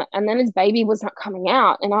 And then his baby was not coming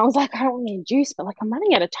out. And I was like, I don't want to induce, but like I'm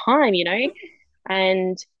running out of time,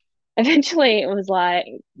 And eventually it was like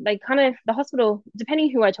the hospital,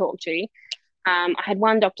 depending who I talked to, I had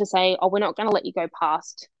one doctor say, "Oh, we're not going to let you go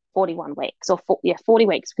past 41 weeks or 40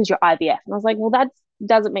 weeks because you're IVF." And I was like, "Well, that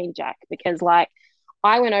doesn't mean jack because like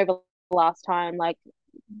I went over last time, like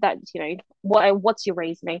that, what's your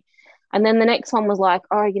reasoning?" And then the next one was like,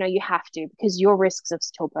 "Oh, you have to because your risks of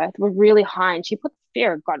stillbirth were really high." And she put the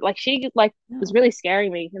fear of God, like she like was really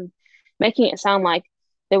scaring me and making it sound like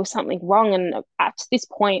there was something wrong. And at this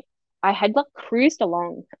point, I had like cruised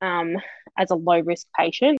along as a low risk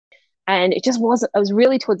patient. And it just wasn't, it was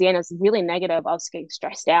really towards the end, it was really negative. I was getting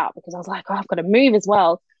stressed out because I was like, oh, I've got to move as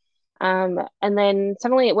well. And then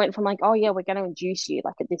suddenly it went from like, oh yeah, we're going to induce you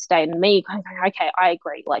like at this date, and me kind of going, okay, I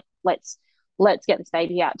agree. Like let's get this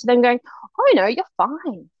baby out. To them going, oh no, you're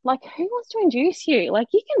fine. Like who wants to induce you? Like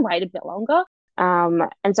you can wait a bit longer. And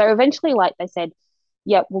so eventually, like they said,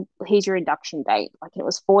 yeah, well, here's your induction date. Like it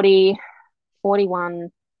was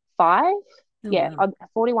 41, 5. Oh, Yeah, wow.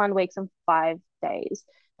 41 weeks and 5 days.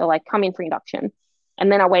 They're like, come in for induction.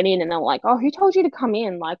 And then I went in and they're like, oh, who told you to come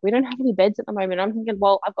in? Like, we don't have any beds at the moment. I'm thinking,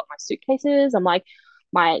 well, I've got my suitcases. I'm like,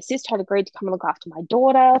 my sister had agreed to come and look after my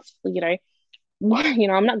daughter.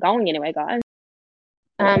 I'm not going anywhere, guys.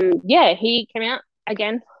 Yeah, he came out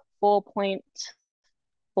again,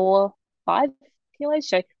 4.45 kilos.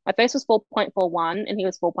 So my first was 4.41 and he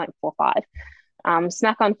was 4.45.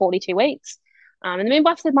 Smack on 42 weeks. And the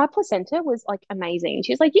midwife said my placenta was like amazing.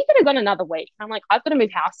 She's like, you could have gone another week. I'm like, I've got to move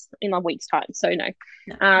house in a week's time, so no.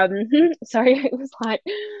 No. So it was like,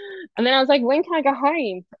 and then I was like, when can I go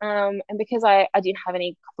home? And because I didn't have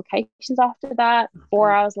any complications after that,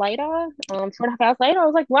 4 hours later, 2.5 hours later, I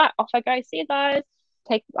was like, right, off I go. See you guys.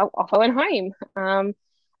 Off I went home.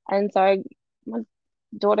 And so my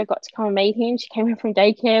daughter got to come and meet him. She came in from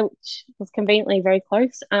daycare, which was conveniently very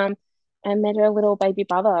close. And met her little baby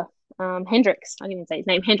brother, Hendrix. I didn't even say his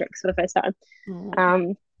name, Hendrix, for the first time.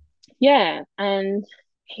 Yeah, and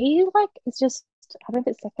he like it's just I don't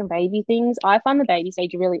know if it's second baby things. I find the baby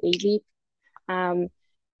stage really easy. Um,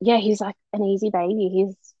 yeah, he's like an easy baby.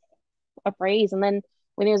 He's a breeze. And then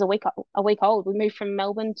when he was a week old, we moved from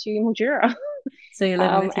Melbourne to Mildura. So you're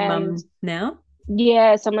living with your And mum now?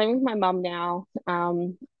 yeah, so I'm living with my mum now,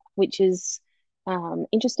 which is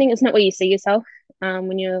interesting. It's not where you see yourself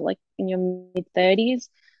when you're like in your mid 30s.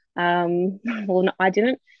 Well, no, I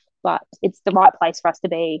didn't, but it's the right place for us to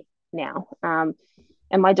be now. And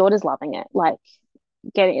my daughter's loving it. Like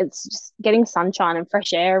it's just getting sunshine and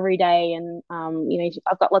fresh air every day. And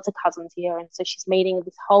I've got lots of cousins here, and so she's meeting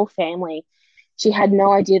this whole family she had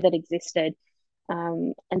no idea that existed.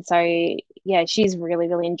 And so yeah, she's really,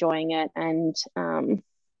 really enjoying it. And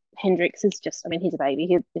Hendrix is just, I mean, he's a baby.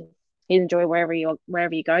 He'll enjoy wherever you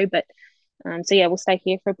go. But so yeah, we'll stay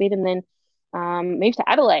here for a bit and then move to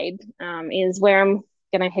Adelaide. Is where I'm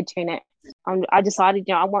gonna head to next. I decided,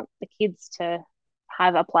 I want the kids to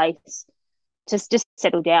have a place to just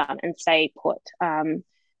settle down and stay put in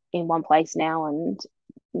one place now, and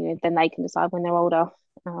then they can decide when they're older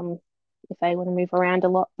if they want to move around a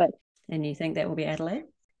lot. But And you think that will be Adelaide?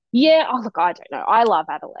 yeah, oh look, I don't know. I love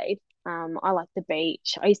Adelaide. I like the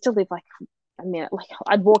beach. I used to live like a minute, like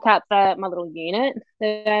I'd walk out my little unit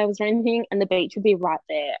that I was renting, and the beach would be right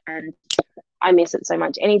there. And I miss it so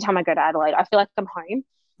much. Anytime I go to Adelaide, I feel like I'm home.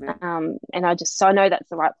 Right. And I know that's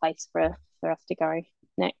the right place for us to go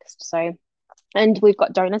next. So, and we've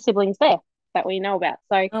got donor siblings there that we know about.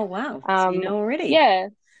 So, Oh, wow. So you know already. yeah,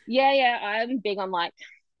 yeah. I'm big on like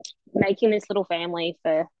making this little family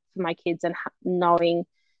for my kids and knowing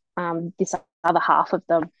this other half of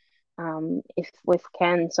them if we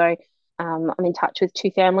can. So I'm in touch with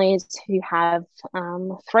two families who have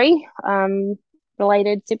three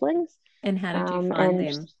related siblings. And how did you find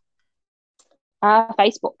them?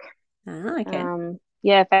 Facebook. Okay.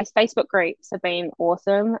 Yeah, Facebook groups have been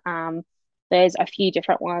awesome. There's a few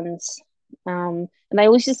different ones, and they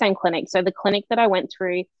all use the same clinic. So the clinic that I went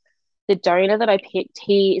through, the donor that I picked,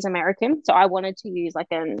 he is American. So I wanted to use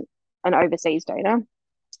like an overseas donor.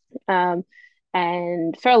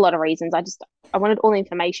 And for a lot of reasons, I wanted all the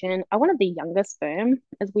information. I wanted the younger sperm.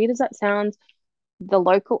 As weird as that sounds, the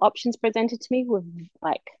local options presented to me were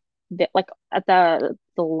like like at the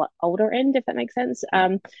older end, if that makes sense.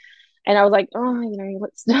 And I was like, oh,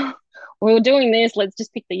 let's we were doing this. Let's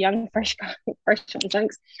just pick the young, fresh ones,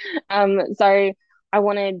 thanks. So I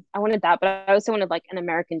wanted that, but I also wanted like an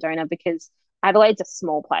American donor because Adelaide's a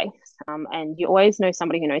small place, and you always know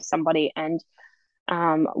somebody who knows somebody. And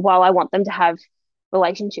while I want them to have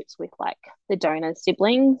relationships with like the donor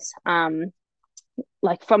siblings,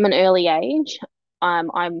 like from an early age,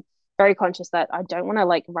 I'm very conscious that I don't want to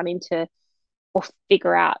like run into or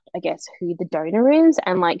figure out, I guess, who the donor is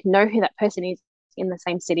and like know who that person is in the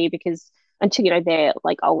same city because until they're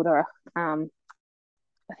like older, I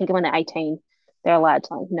think when they're 18, they're allowed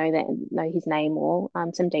to like know his name or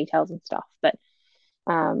some details and stuff. But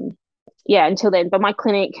yeah, until then. But my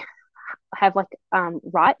clinic have like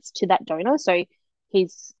rights to that donor, so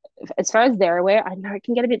he's as far as they're aware. I know it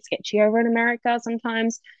can get a bit sketchy over in America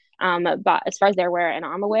sometimes, but as far as they're aware and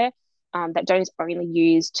I'm aware, that donor is only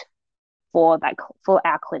used for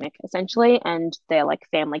our clinic essentially, and they're like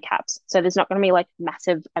family caps. So there's not going to be like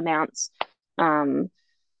massive amounts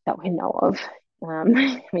that we know of. I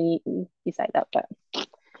mean, you say that, but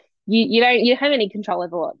you don't have any control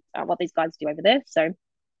over what these guys do over there. So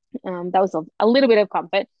that was a little bit of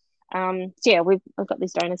comfort. So yeah, I've got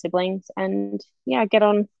these donor siblings, and yeah, I get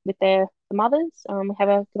on with the mothers. We have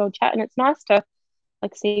a good old chat, and it's nice to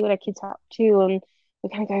like see what our kids are up to, and we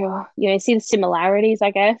kind of go, see the similarities, I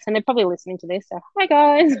guess. And they're probably listening to this, so hi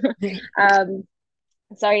guys.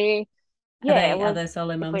 So yeah, Are they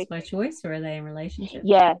solo mums by choice, or are they in relationships?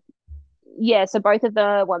 Yeah. So both of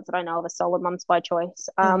the ones that I know of are solo mums by choice.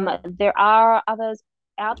 Wow. There are others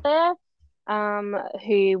out there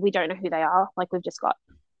who we don't know who they are. Like we've just got,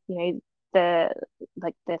 the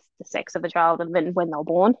sex of the child and then when they're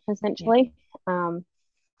born, essentially. Yeah.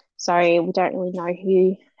 So we don't really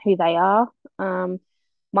know who they are.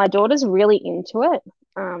 My daughter's really into it.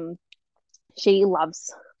 She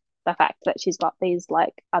loves the fact that she's got these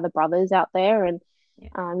like other brothers out there, and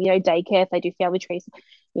daycare, if they do family trees,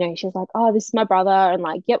 she's like, oh, this is my brother, and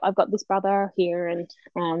like, yep, I've got this brother here, and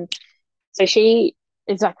so she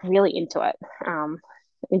is like really into it,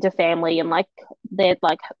 into family, and like they're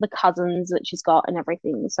like the cousins that she's got and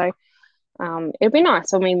everything. So it'd be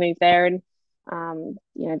nice when we move there, and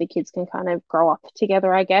the kids can kind of grow up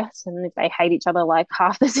together, I guess. And if they hate each other like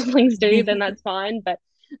half the siblings do, then that's fine. But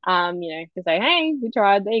to say, hey, we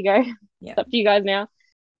tried, there you go. It's up to you guys now.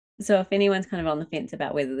 So if anyone's kind of on the fence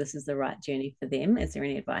about whether this is the right journey for them, is there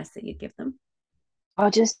any advice that you'd give them? Oh,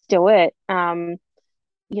 just do it.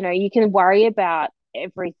 You can worry about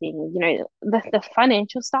everything, the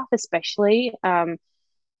financial stuff especially.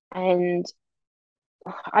 And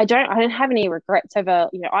I don't have any regrets over,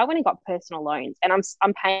 I went and got personal loans, and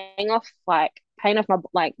I'm paying off my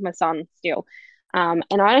son still. And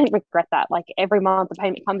I don't regret that. Like every month the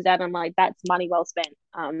payment comes out and I'm like, that's money well spent.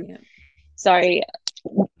 So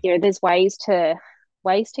there's ways to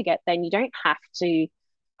get there, and you don't have to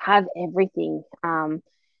have everything.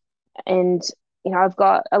 And I've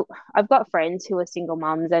got friends who are single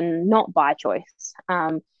mums and not by choice.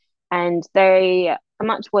 And they are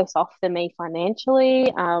much worse off than me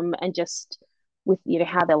financially, and just with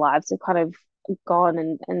how their lives have kind of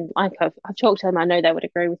gone, and like I've talked to them, I know they would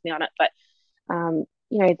agree with me on it, but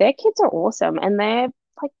their kids are awesome, and they're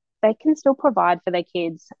like, they can still provide for their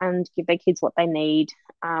kids and give their kids what they need.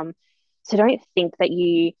 So don't think that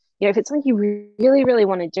if it's something you really, really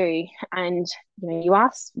want to do, and you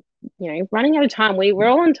ask, running out of time, we're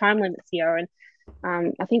all on time limits here, and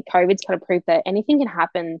I think COVID's kind of proved that anything can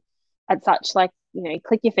happen at such, like,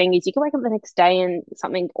 click your fingers, you can wake up the next day and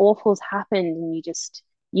something awful's happened, and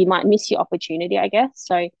you might miss your opportunity, I guess.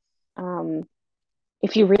 So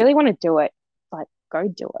if you really want to do it, like, go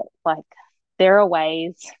do it. Like, there are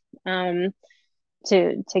ways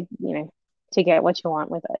to get what you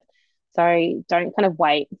want with it. So don't kind of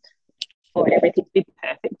wait for everything to be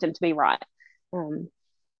perfect and to be right,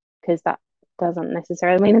 because that doesn't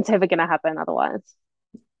necessarily mean it's ever going to happen otherwise.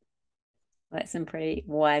 That's some pretty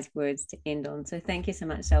wise words to end on. So thank you so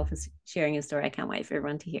much, Sal, for sharing your story. I can't wait for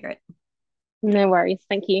everyone to hear it. No worries.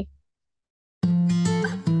 Thank you.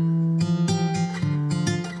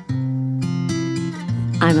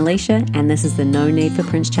 I'm Alicia, and this is the No Need for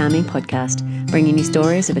Prince Charming podcast, bringing you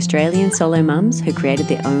stories of Australian solo mums who created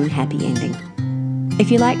their own happy ending.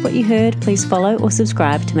 If you like what you heard, please follow or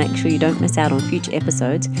subscribe to make sure you don't miss out on future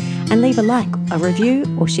episodes, and leave a like, a review,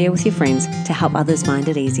 or share with your friends to help others find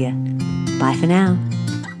it easier. Bye for now.